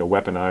deliberately trying to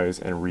weaponize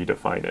and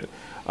redefine it.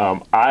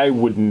 I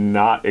would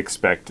not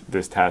expect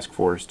this task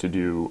force to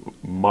do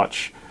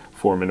much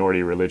for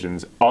minority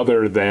religions,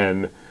 other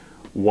than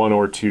one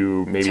or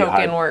two maybe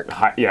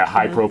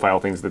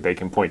high-profile things that they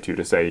can point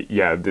to say,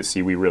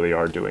 we really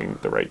are doing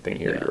the right thing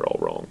here. You're all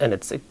wrong. And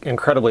it's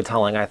incredibly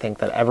telling, I think,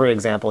 that every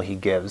example he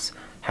gives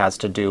has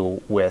to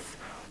do with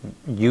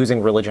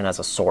using religion as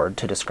a sword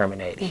to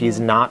discriminate.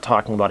 He's not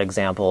talking about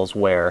examples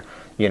where,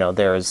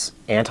 there's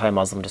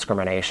anti-Muslim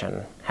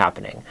discrimination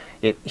happening.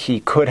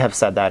 He could have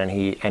said that, and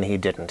he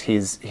didn't. He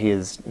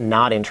is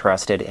not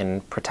interested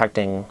in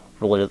protecting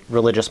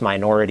religious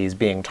minorities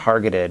being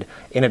targeted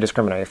in a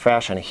discriminatory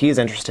fashion. He's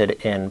interested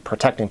in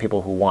protecting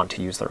people who want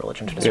to use their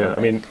religion to discriminate.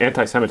 Yeah, I mean,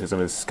 anti-Semitism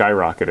has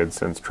skyrocketed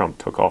since Trump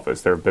took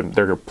office. There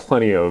are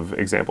plenty of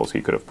examples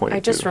he could have pointed to. I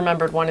just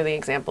remembered one of the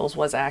examples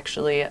was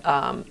actually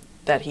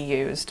that he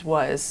used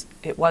was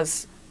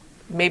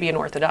maybe an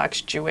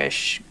Orthodox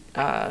Jewish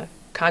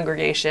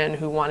congregation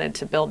who wanted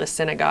to build a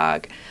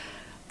synagogue.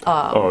 With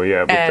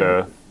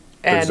the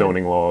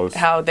zoning laws.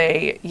 How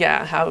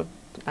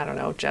I don't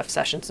know, Jeff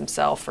Sessions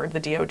himself or the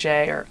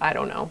DOJ or I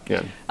don't know,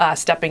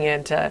 stepping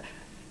in to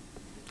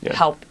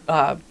help.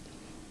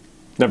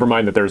 Never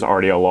mind that there's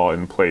already a law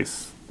in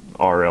place,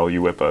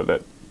 RL-UIPA,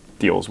 that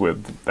deals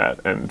with that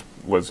and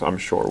was, I'm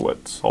sure,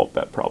 what solved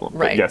that problem.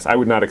 Right. But yes, I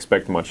would not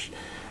expect much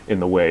in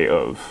the way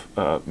of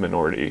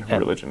minority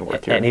religion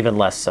work here. And even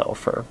less so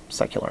for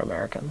secular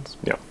Americans.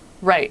 Yeah.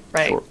 Right,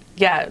 right. Sure.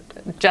 Yeah,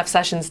 Jeff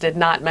Sessions did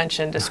not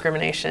mention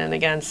discrimination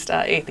against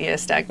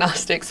atheist,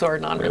 agnostics, or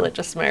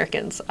non-religious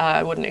Americans.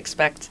 I wouldn't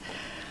expect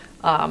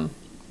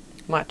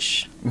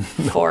much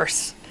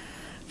force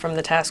from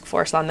the task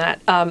force on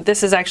that.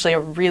 This is actually a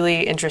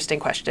really interesting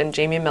question.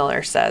 Jamie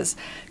Miller says,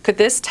 could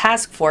this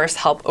task force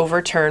help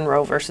overturn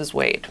Roe versus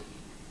Wade?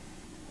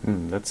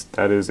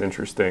 That is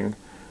interesting.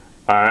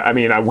 I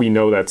mean, we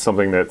know that's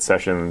something that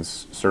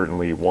Sessions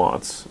certainly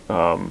wants.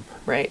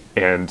 Right.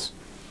 And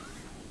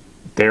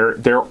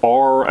there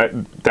are,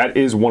 that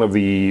is one of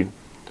the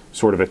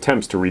sort of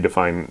attempts to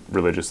redefine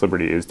religious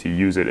liberty, is to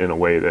use it in a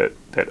way that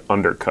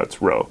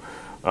undercuts Roe.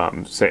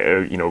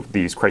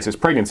 These crisis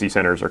pregnancy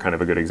centers are kind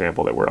of a good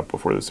example that were up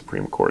before the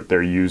Supreme Court.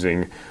 They're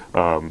using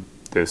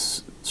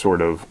this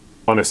sort of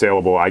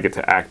unassailable, I get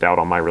to act out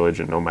on my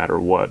religion no matter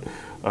what,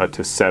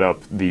 to set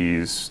up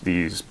these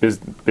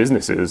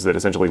businesses that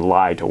essentially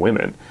lie to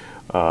women.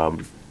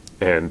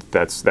 And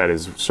that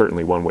is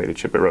certainly one way to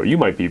chip at Roe. You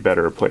might be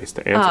better placed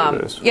to answer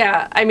this.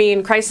 Yeah, I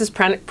mean, crisis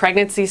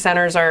pregnancy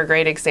centers are a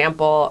great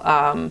example.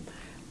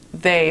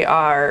 They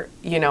are,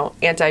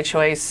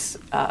 anti-choice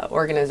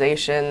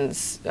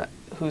organizations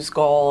whose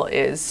goal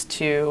is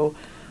to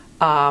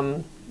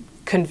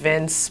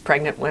convince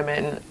pregnant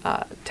women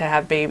to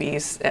have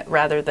babies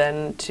rather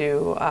than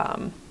to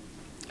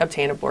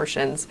obtain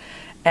abortions.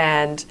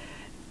 And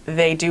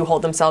they do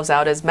hold themselves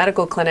out as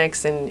medical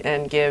clinics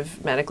and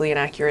give medically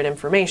inaccurate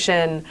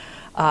information,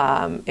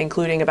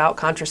 including about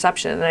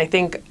contraception. And I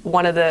think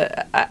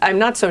I'm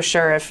not so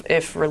sure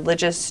if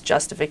religious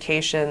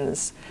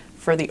justifications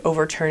for the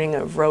overturning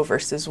of Roe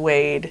versus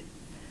Wade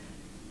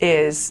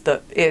is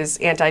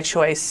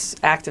anti-choice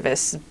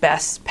activists'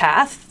 best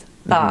path.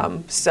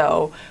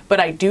 But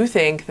I do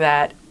think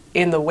that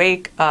in the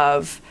wake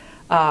of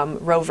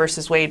Roe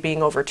versus Wade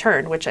being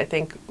overturned, which I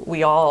think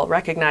we all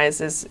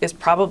recognize is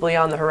probably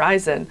on the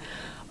horizon,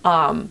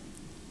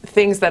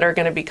 things that are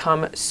going to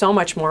become so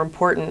much more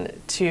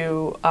important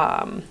to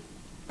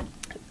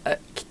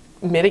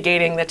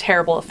mitigating the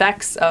terrible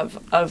effects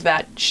of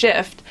that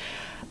shift,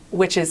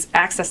 which is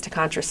access to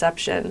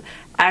contraception,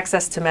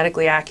 access to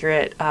medically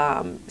accurate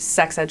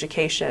sex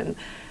education,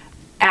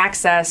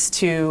 access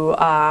to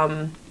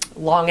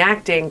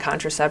long-acting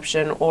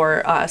contraception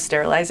or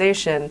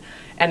sterilization,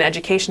 and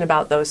education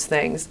about those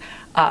things.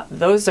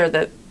 Those are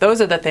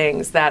the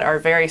things that are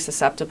very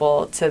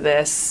susceptible to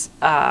this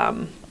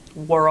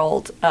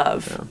world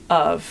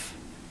of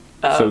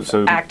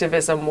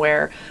activism,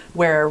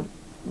 where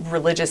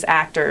religious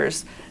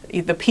actors,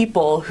 the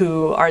people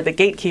who are the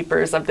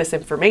gatekeepers of this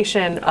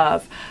information,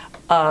 of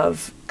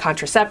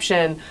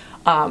contraception,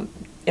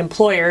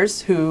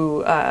 employers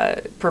who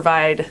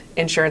provide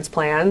insurance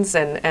plans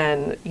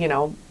and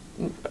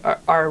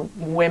are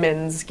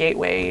women's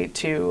gateway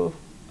to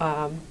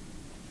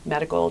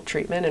medical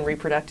treatment and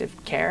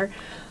reproductive care.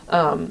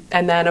 And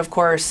then, of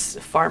course,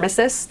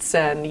 pharmacists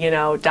and,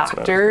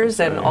 doctors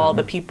and all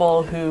the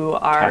people who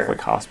are...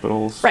 Catholic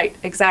hospitals. Right,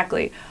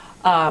 exactly.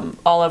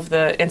 All of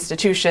the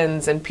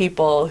institutions and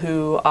people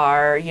who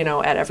are,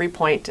 at every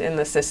point in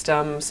the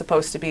system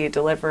supposed to be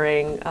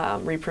delivering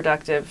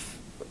reproductive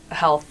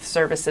health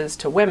services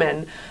to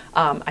women.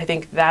 I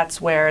think that's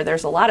where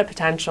there's a lot of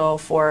potential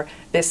for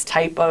this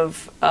type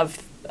of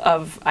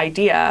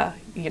idea,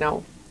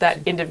 that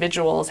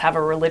individuals have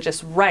a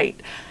religious right,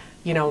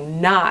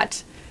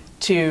 not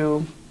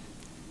to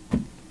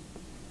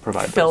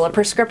fill a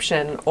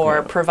prescription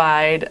or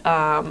provide...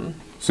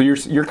 So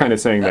you're kind of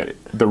saying that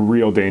the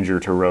real danger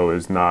to Roe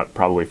is not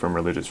probably from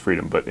religious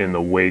freedom, but in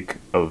the wake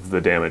of the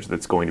damage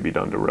that's going to be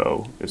done to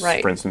Roe.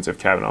 For instance, if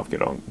Kavanaugh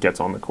gets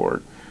on the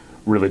court,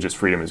 religious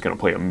freedom is going to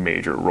play a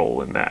major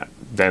role in that.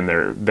 Then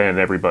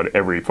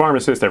every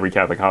pharmacist, every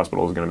Catholic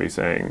hospital is going to be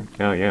saying,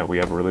 "Oh yeah, we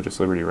have a religious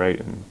liberty right,"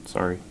 and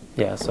sorry.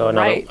 Yeah. So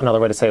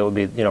another way to say it would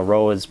be,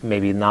 Roe is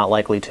maybe not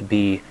likely to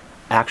be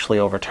actually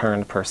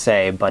overturned per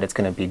se, but it's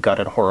going to be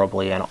gutted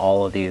horribly, and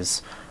all of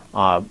these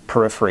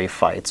periphery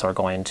fights are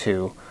going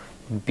to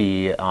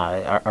be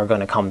are going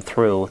to come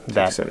through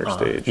take center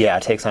stage.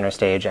 Take center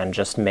stage and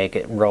just make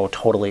it Roe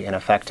totally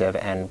ineffective.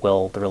 And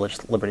will the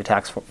Religious Liberty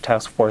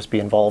Task Force be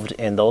involved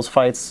in those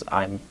fights?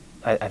 I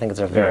think it's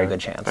a very good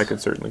chance. I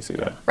could certainly see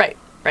that. Right.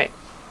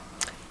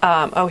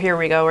 Here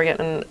we go. We're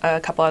getting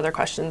a couple other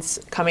questions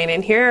coming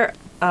in here.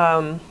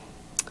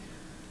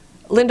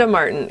 Linda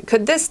Martin,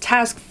 could this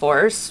task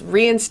force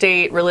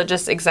reinstate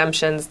religious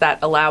exemptions that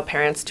allow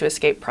parents to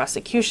escape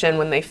prosecution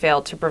when they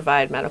fail to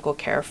provide medical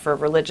care for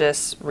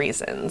religious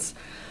reasons?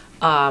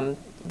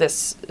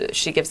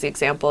 She gives the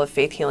example of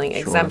faith healing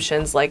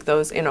exemptions like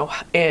those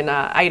in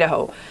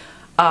Idaho.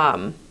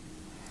 I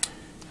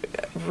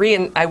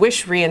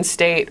wish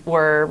reinstate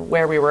were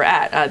where we were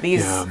at.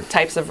 These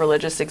types of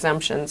religious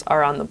exemptions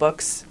are on the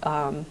books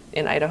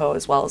in Idaho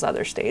as well as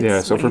other states.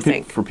 Yeah, so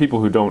for people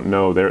who don't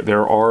know,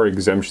 there are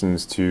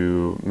exemptions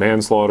to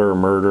manslaughter,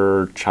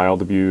 murder,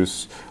 child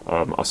abuse,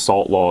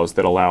 assault laws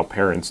that allow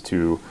parents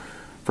to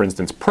for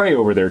instance, pray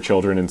over their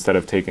children instead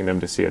of taking them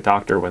to see a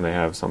doctor when they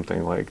have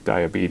something like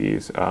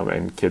diabetes.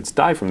 And kids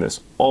die from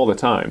this all the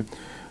time.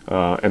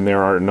 And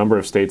there are a number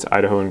of states,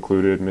 Idaho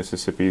included,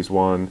 Mississippi's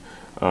one.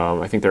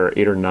 I think there are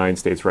 8 or 9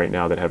 states right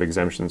now that have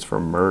exemptions for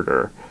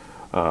murder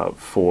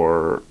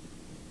for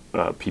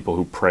people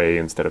who pray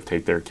instead of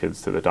take their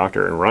kids to the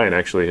doctor. And Ryan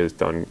actually has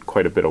done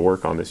quite a bit of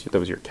work on this. That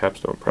was your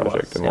capstone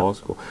project in law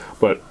school.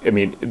 But I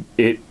mean,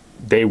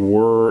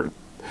 the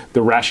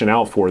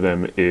rationale for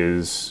them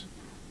is,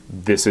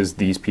 this is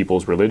these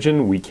people's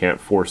religion. We can't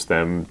force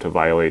them to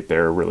violate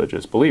their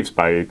religious beliefs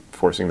by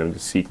forcing them to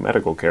seek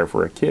medical care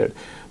for a kid.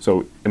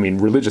 So, I mean,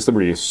 religious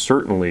liberty is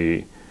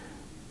certainly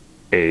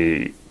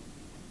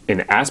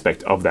an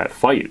aspect of that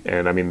fight.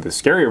 And I mean, the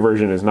scarier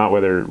version is not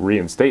whether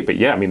reinstate, but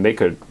yeah, I mean, they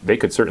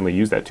could certainly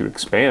use that to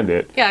expand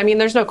it. Yeah, I mean,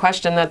 there's no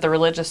question that the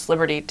Religious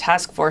Liberty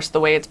Task Force, the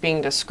way it's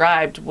being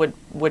described,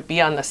 would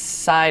be on the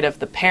side of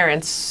the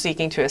parents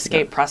seeking to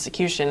escape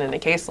prosecution in a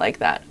case like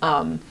that.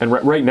 And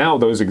right now,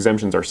 those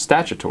exemptions are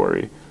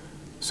statutory.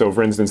 So,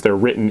 for instance, they're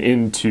written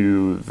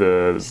into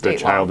the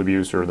child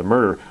abuse or the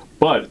murder.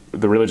 But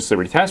the Religious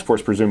Liberty Task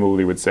Force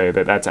presumably would say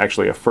that that's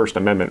actually a First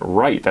Amendment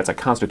right. That's a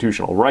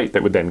constitutional right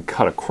that would then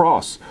cut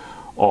across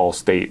all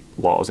state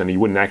laws, and you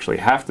wouldn't actually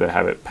have to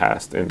have it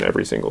passed in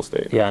every single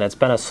state. Yeah, and it's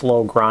been a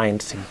slow grind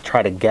to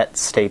try to get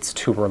states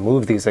to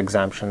remove these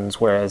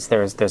exemptions, whereas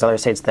there's other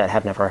states that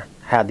have never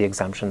had the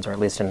exemptions, or at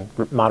least in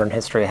modern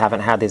history haven't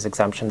had these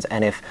exemptions.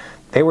 And if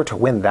they were to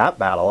win that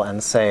battle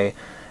and say,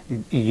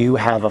 you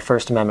have a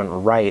First Amendment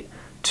right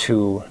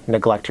to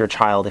neglect your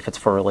child if it's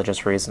for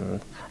religious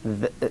reason,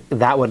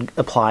 that would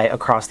apply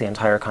across the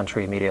entire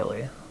country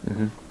immediately.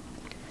 Mm-hmm.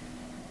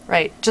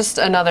 Right. Just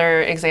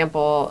another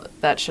example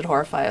that should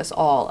horrify us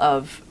all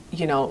of,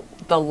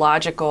 the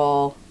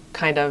logical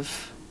kind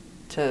of,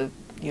 to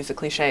use a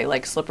cliche,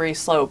 like slippery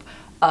slope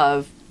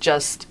of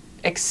just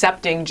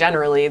accepting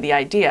generally the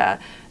idea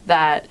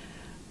that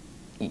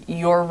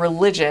your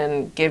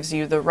religion gives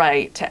you the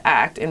right to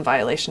act in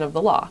violation of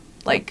the law.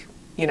 Like,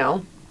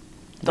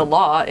 the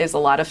law is a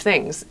lot of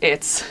things.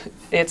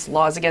 It's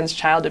laws against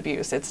child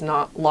abuse. It's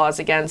not laws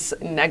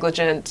against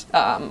negligent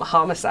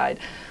homicide.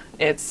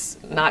 It's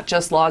not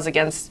just laws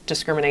against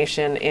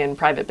discrimination in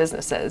private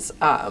businesses.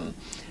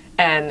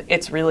 And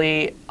it's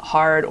really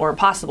hard or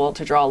impossible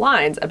to draw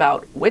lines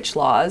about which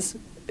laws,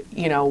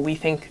 we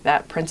think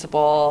that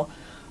principle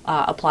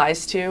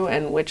applies to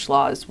and which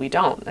laws we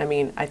don't. I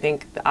mean, I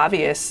think the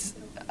obvious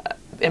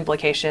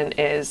implication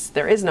is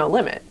there is no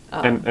limit.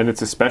 And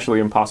it's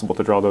especially impossible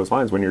to draw those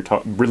lines when you're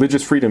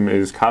religious freedom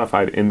is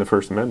codified in the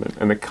First Amendment,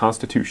 and the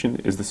Constitution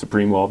is the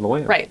supreme law of the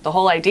land. Right. The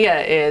whole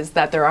idea is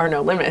that there are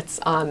no limits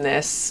on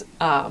this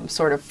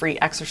sort of free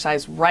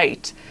exercise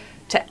right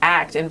to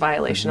act in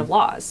violation of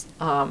laws.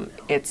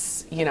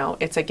 It's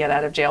a get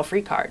out of jail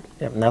free card.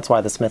 Yeah, and that's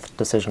why the Smith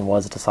decision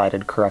was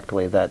decided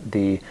correctly, that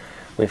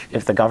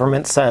if the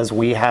government says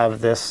we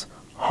have this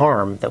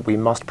harm that we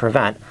must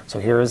prevent, so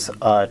here's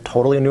a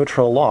totally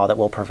neutral law that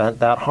will prevent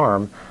that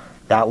harm,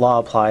 that law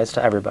applies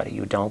to everybody.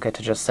 You don't get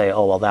to just say,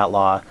 oh, well, that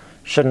law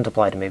shouldn't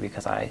apply to me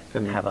because I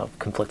have a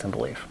conflicting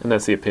belief. And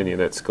that's the opinion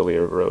that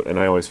Scalia wrote, and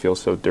I always feel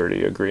so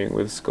dirty agreeing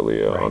with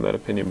Scalia on that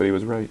opinion, but he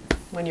was right.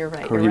 When you're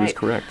right, or you're he right. was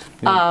correct.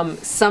 Yeah.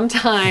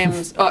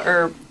 Sometimes,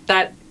 or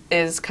that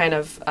is kind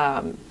of,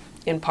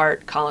 in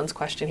part, Colin's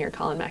question here.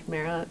 Colin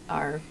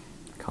McNamara,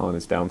 Colin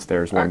is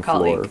downstairs, our one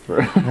colleague.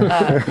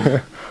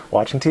 floor.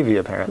 Watching TV,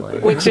 apparently.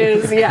 Which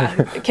is,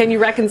 can you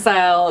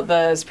reconcile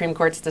the Supreme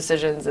Court's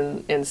decisions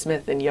in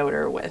Smith and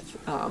Yoder with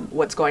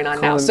what's going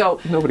on now? So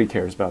nobody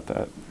cares about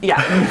that.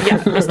 Yeah,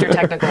 Mr.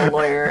 Technical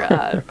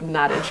Lawyer,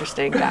 not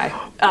interesting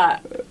guy.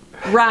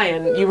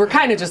 Ryan, you were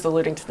kind of just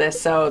alluding to this,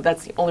 so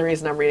that's the only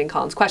reason I'm reading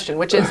Colin's question,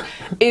 which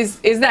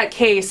is that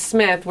case,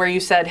 Smith, where you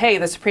said, hey,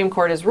 the Supreme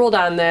Court has ruled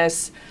on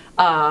this.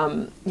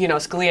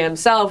 Scalia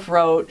himself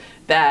wrote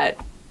that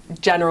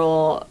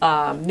general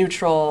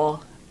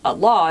neutral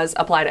laws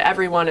apply to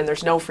everyone, and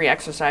there's no free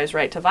exercise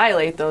right to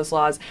violate those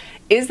laws.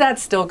 Is that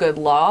still good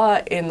law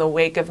in the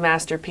wake of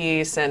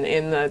Masterpiece and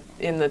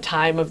in the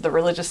time of the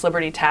Religious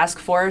Liberty Task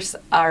Force?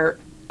 Are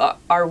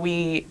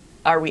we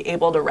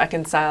able to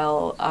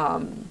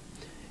reconcile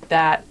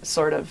that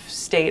sort of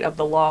state of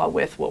the law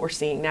with what we're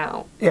seeing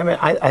now? Yeah, I mean,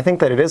 I think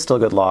that it is still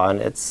good law,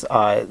 and it's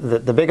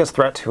the biggest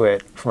threat to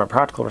it from a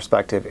practical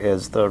perspective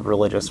is the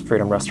Religious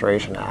Freedom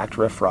Restoration Act,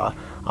 RFRA,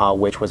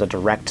 which was a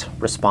direct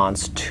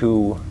response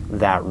to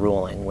that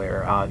ruling,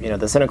 where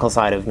the cynical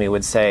side of me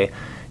would say,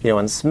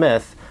 in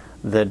Smith,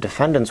 the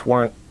defendants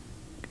weren't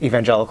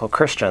evangelical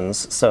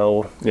Christians,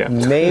 so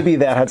maybe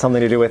that had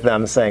something to do with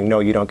them saying,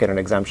 no, you don't get an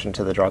exemption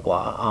to the drug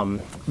law.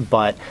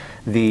 But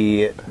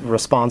the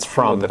response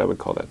from... I don't know that I would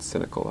call that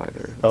cynical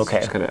either. It's okay.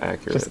 just kind of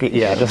accurate.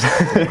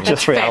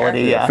 Just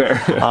reality,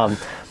 yeah.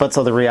 But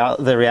so the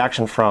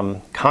reaction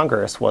from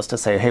Congress was to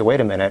say, hey, wait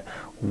a minute,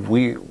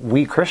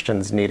 we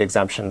Christians need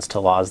exemptions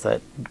to laws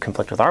that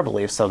conflict with our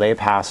beliefs, so they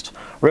passed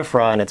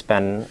RFRA, and it's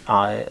been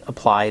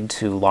applied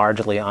to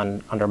largely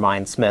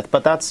undermine Smith.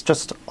 But that's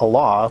just a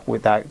law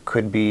that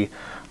could be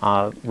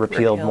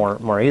repealed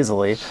more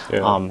easily.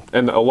 Yeah.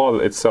 And a law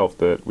itself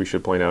that we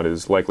should point out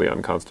is likely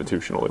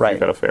unconstitutional if Right. you've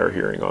got a fair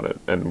hearing on it.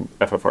 And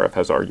FFRF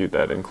has argued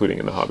that, including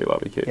in the Hobby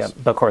Lobby case. Yeah,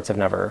 but courts have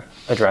never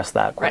addressed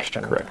that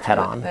question head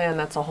on. And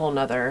that's a whole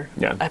nother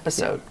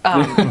episode.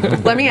 Yeah.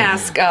 Let me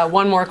ask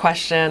one more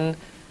question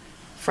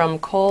from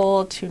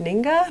Cole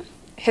Tuninga.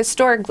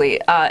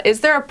 Historically, is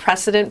there a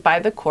precedent by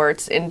the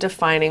courts in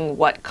defining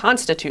what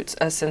constitutes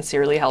a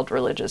sincerely held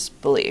religious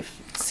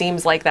belief?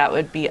 Seems like that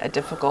would be a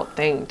difficult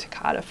thing to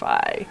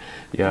codify.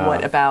 Yeah.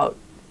 What about...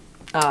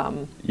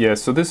 Yeah,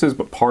 so this is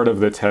part of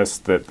the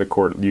test that the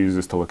court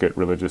uses to look at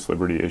religious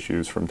liberty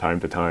issues from time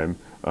to time,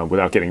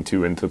 without getting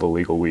too into the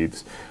legal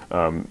weeds.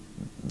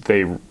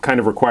 They kind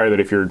of require that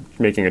if you're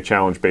making a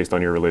challenge based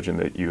on your religion,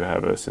 that you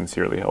have a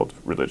sincerely held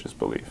religious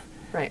belief.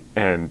 Right.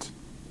 And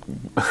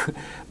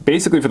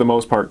basically, for the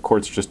most part,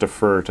 courts just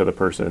defer to the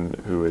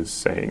person who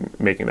is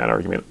making that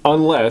argument,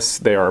 unless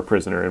they are a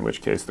prisoner, in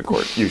which case the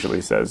court usually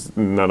says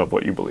none of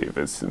what you believe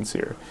is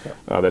sincere.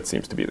 That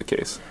seems to be the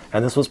case.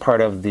 And this was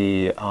part of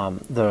the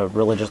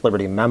religious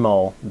liberty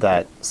memo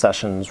that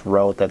Sessions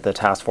wrote that the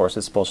task force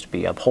is supposed to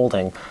be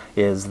upholding,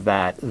 is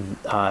that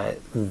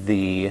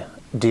the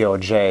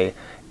DOJ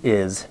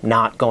is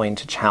not going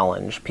to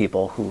challenge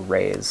people who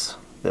raise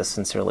this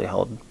sincerely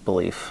held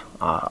belief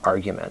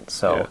argument.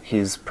 So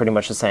he's pretty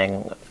much just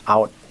saying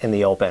out in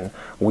the open,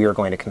 we are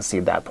going to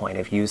concede that point.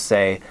 If you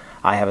say,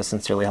 I have a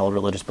sincerely held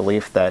religious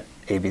belief that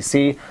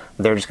ABC,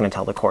 they're just going to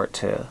tell the court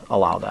to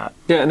allow that.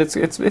 Yeah, and it's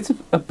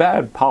a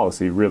bad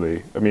policy,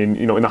 really. I mean,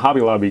 in the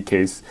Hobby Lobby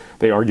case,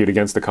 they argued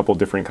against a couple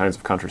different kinds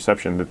of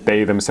contraception that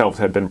they themselves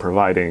had been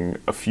providing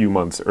a few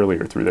months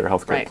earlier through their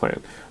healthcare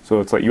plan. So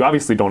it's like, you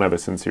obviously don't have a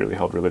sincerely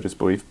held religious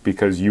belief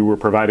because you were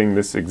providing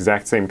this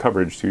exact same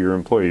coverage to your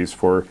employees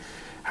for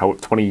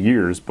 20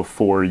 years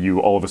before you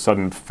all of a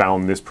sudden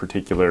found this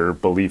particular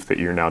belief that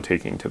you're now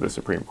taking to the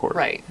Supreme Court.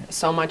 Right.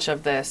 So much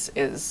of this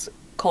is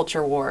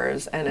culture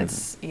wars, and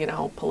it's,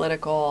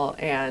 political,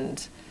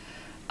 and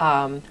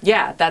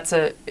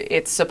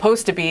it's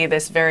supposed to be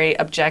this very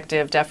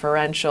objective,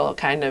 deferential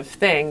kind of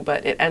thing,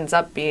 but it ends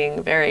up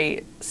being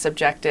very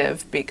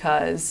subjective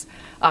because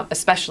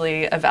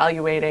especially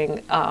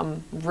evaluating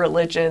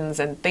religions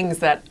and things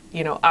that,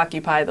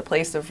 occupy the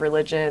place of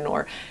religion,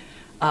 or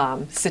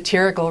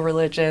satirical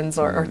religions,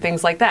 or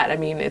things like that. I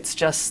mean, it's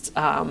just,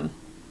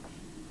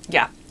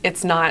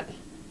 it's not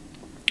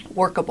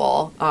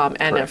workable.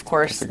 And of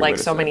course, like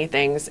so many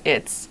things,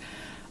 it's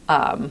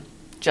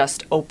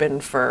just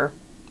open for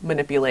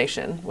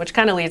manipulation, which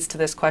kind of leads to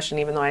this question,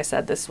 even though I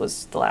said this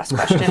was the last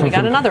question, we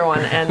got another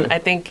one. And I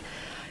think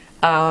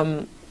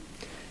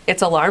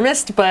it's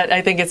alarmist, but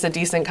I think it's a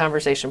decent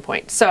conversation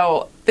point.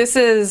 So this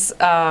is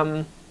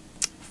from,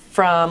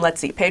 let's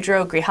see,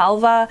 Pedro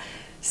Grijalva,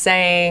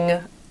 saying,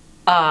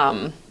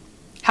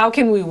 how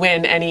can we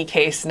win any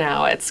case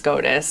now at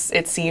SCOTUS?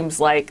 It seems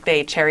like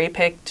they cherry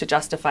pick to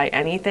justify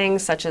anything,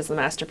 such as the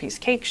Masterpiece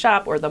Cake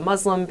Shop or the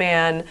Muslim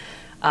ban,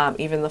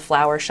 even the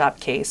flower shop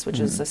case, which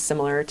is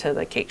similar to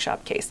the cake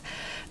shop case.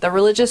 The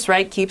religious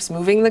right keeps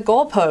moving the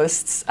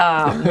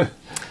goalposts.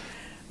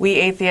 We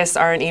atheists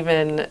aren't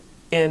even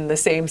in the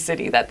same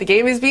city that the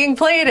game is being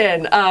played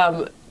in.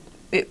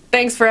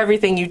 Thanks for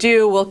everything you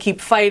do. We'll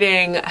keep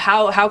fighting.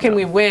 How can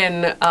we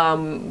win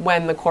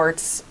when the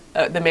courts,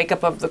 the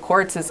makeup of the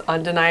courts is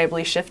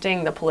undeniably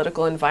shifting, the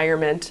political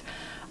environment?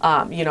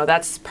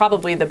 That's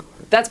probably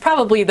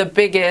the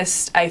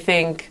biggest, I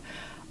think,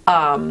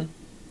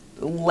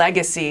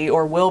 legacy,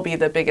 or will be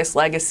the biggest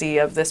legacy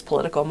of this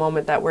political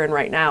moment that we're in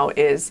right now,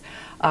 is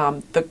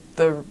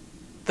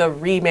the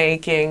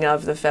remaking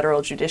of the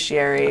federal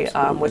judiciary,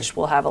 which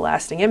will have a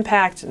lasting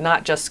impact,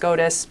 not just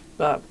SCOTUS,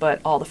 but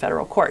all the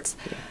federal courts.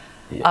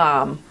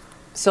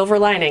 Silver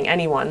lining,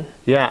 anyone?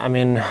 Yeah, I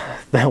mean,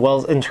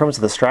 well, in terms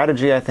of the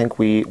strategy, I think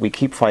we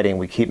keep fighting,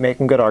 we keep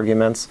making good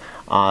arguments.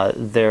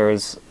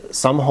 There's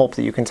some hope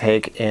that you can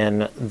take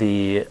in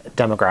the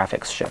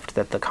demographics shift,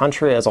 that the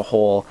country as a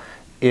whole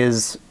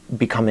is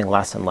becoming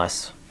less and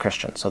less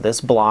Christian. So this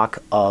block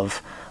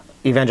of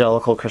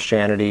evangelical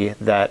Christianity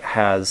that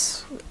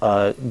has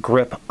a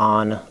grip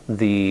on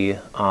the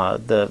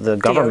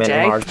government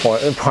DOJ. in large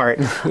part,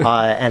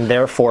 and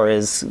therefore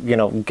is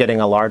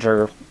getting a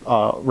larger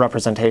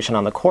representation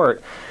on the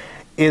court,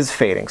 is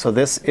fading. So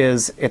this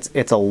is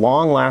it's a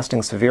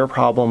long-lasting, severe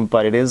problem,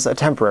 but it is a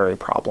temporary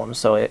problem.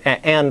 So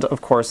and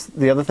of course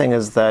the other thing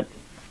is that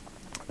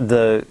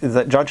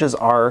the judges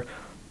are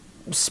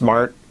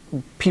smart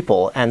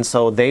people, and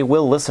so they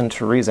will listen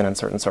to reason in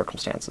certain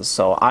circumstances.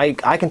 So I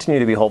continue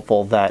to be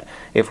hopeful that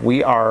if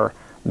we are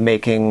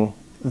making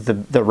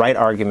the right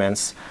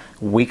arguments,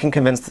 we can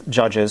convince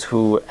judges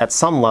who, at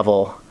some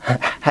level,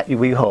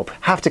 we hope,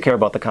 have to care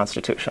about the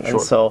Constitution. Sure.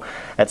 And so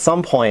at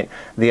some point,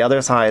 the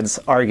other side's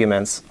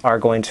arguments are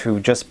going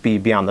to just be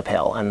beyond the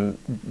pale, and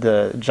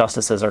the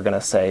justices are going to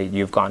say,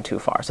 you've gone too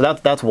far. So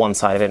that's one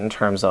side of it in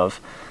terms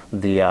of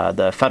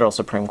the federal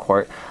Supreme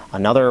Court.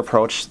 Another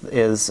approach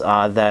is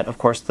that, of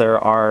course,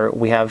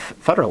 we have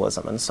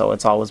federalism, and so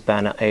it's always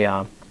been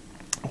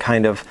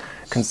kind of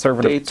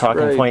conservative States'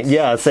 talking point,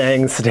 rights.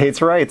 saying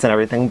states' rights and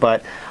everything,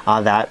 but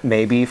that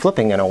may be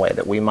flipping in a way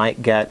that we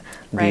might get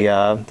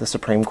the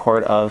Supreme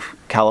Court of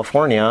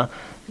California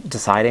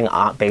deciding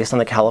based on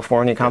the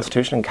California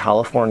Constitution and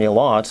California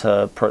law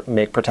to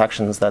make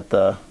protections that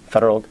the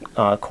federal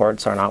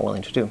courts are not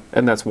willing to do.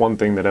 And that's one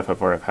thing that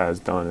FFRF has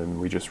done, and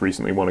we just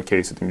recently won a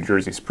case at the New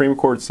Jersey Supreme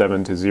Court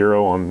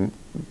 7-0 on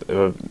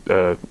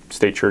a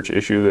state church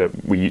issue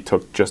that we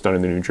took just under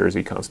the New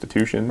Jersey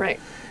Constitution. Right.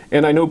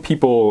 And I know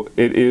people,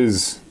 it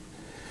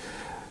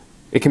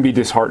can be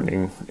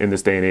disheartening in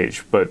this day and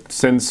age, but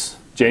since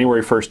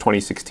January 1st,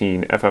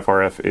 2016,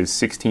 FFRF is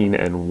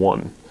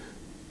 16-1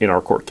 in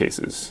our court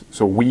cases.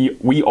 So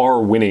we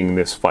are winning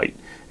this fight.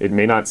 It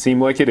may not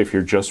seem like it if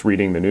you're just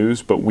reading the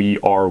news, but we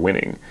are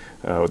winning.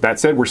 That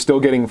said, we're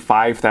still getting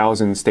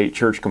 5,000 state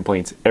church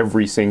complaints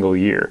every single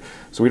year.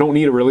 So we don't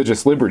need a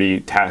religious liberty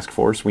task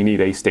force. We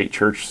need a state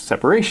church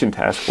separation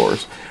task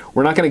force.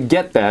 We're not going to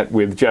get that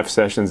with Jeff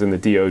Sessions and the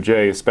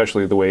DOJ,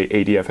 especially the way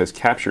ADF has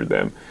captured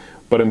them.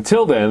 But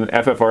until then,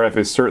 FFRF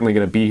is certainly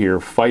going to be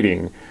here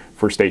fighting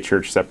for state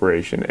church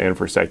separation and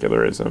for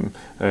secularism.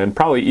 And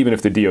probably even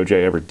if the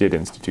DOJ ever did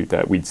institute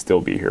that, we'd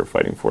still be here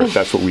fighting for it.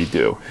 That's what we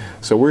do.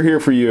 So we're here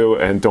for you,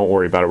 and don't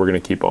worry about it. We're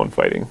going to keep on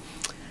fighting.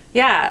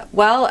 Yeah,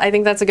 well, I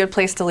think that's a good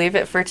place to leave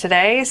it for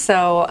today.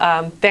 So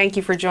thank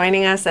you for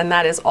joining us, and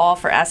that is all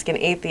for Ask an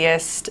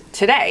Atheist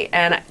today.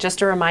 And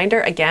just a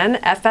reminder, again,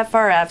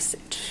 FFRF's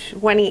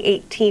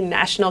 2018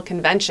 National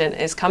Convention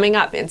is coming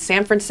up in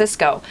San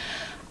Francisco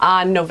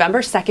on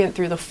November 2nd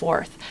through the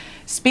 4th.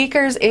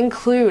 Speakers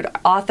include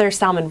author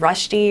Salman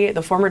Rushdie,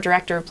 the former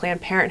director of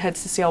Planned Parenthood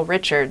Cecile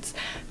Richards,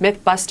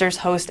 Mythbusters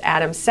host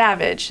Adam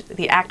Savage,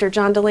 the actor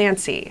John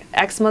Delancey,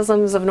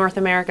 Ex-Muslims of North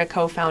America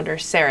co-founder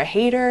Sarah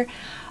Hayter,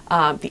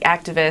 the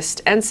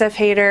activist Ensef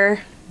Hayter,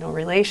 no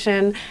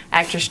relation,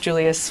 actress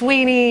Julia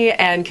Sweeney,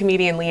 and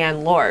comedian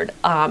Leanne Lord.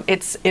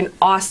 It's an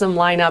awesome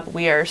lineup.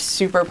 We are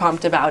super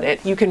pumped about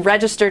it. You can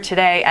register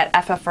today at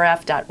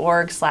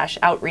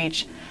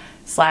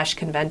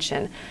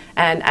ffrf.org/outreach/convention.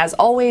 And as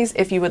always,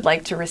 if you would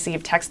like to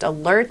receive text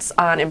alerts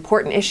on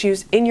important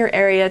issues in your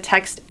area,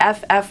 text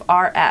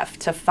FFRF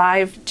to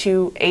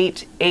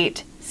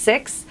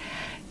 52886.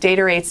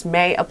 Data rates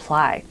may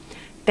apply.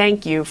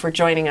 Thank you for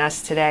joining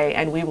us today,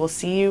 and we will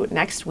see you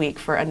next week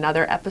for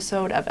another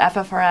episode of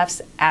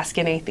FFRF's Ask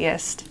an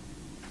Atheist.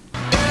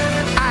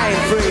 I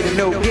ain't afraid of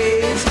no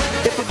gays.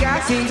 If a guy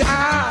seems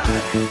odd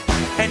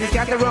and he's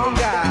got the wrong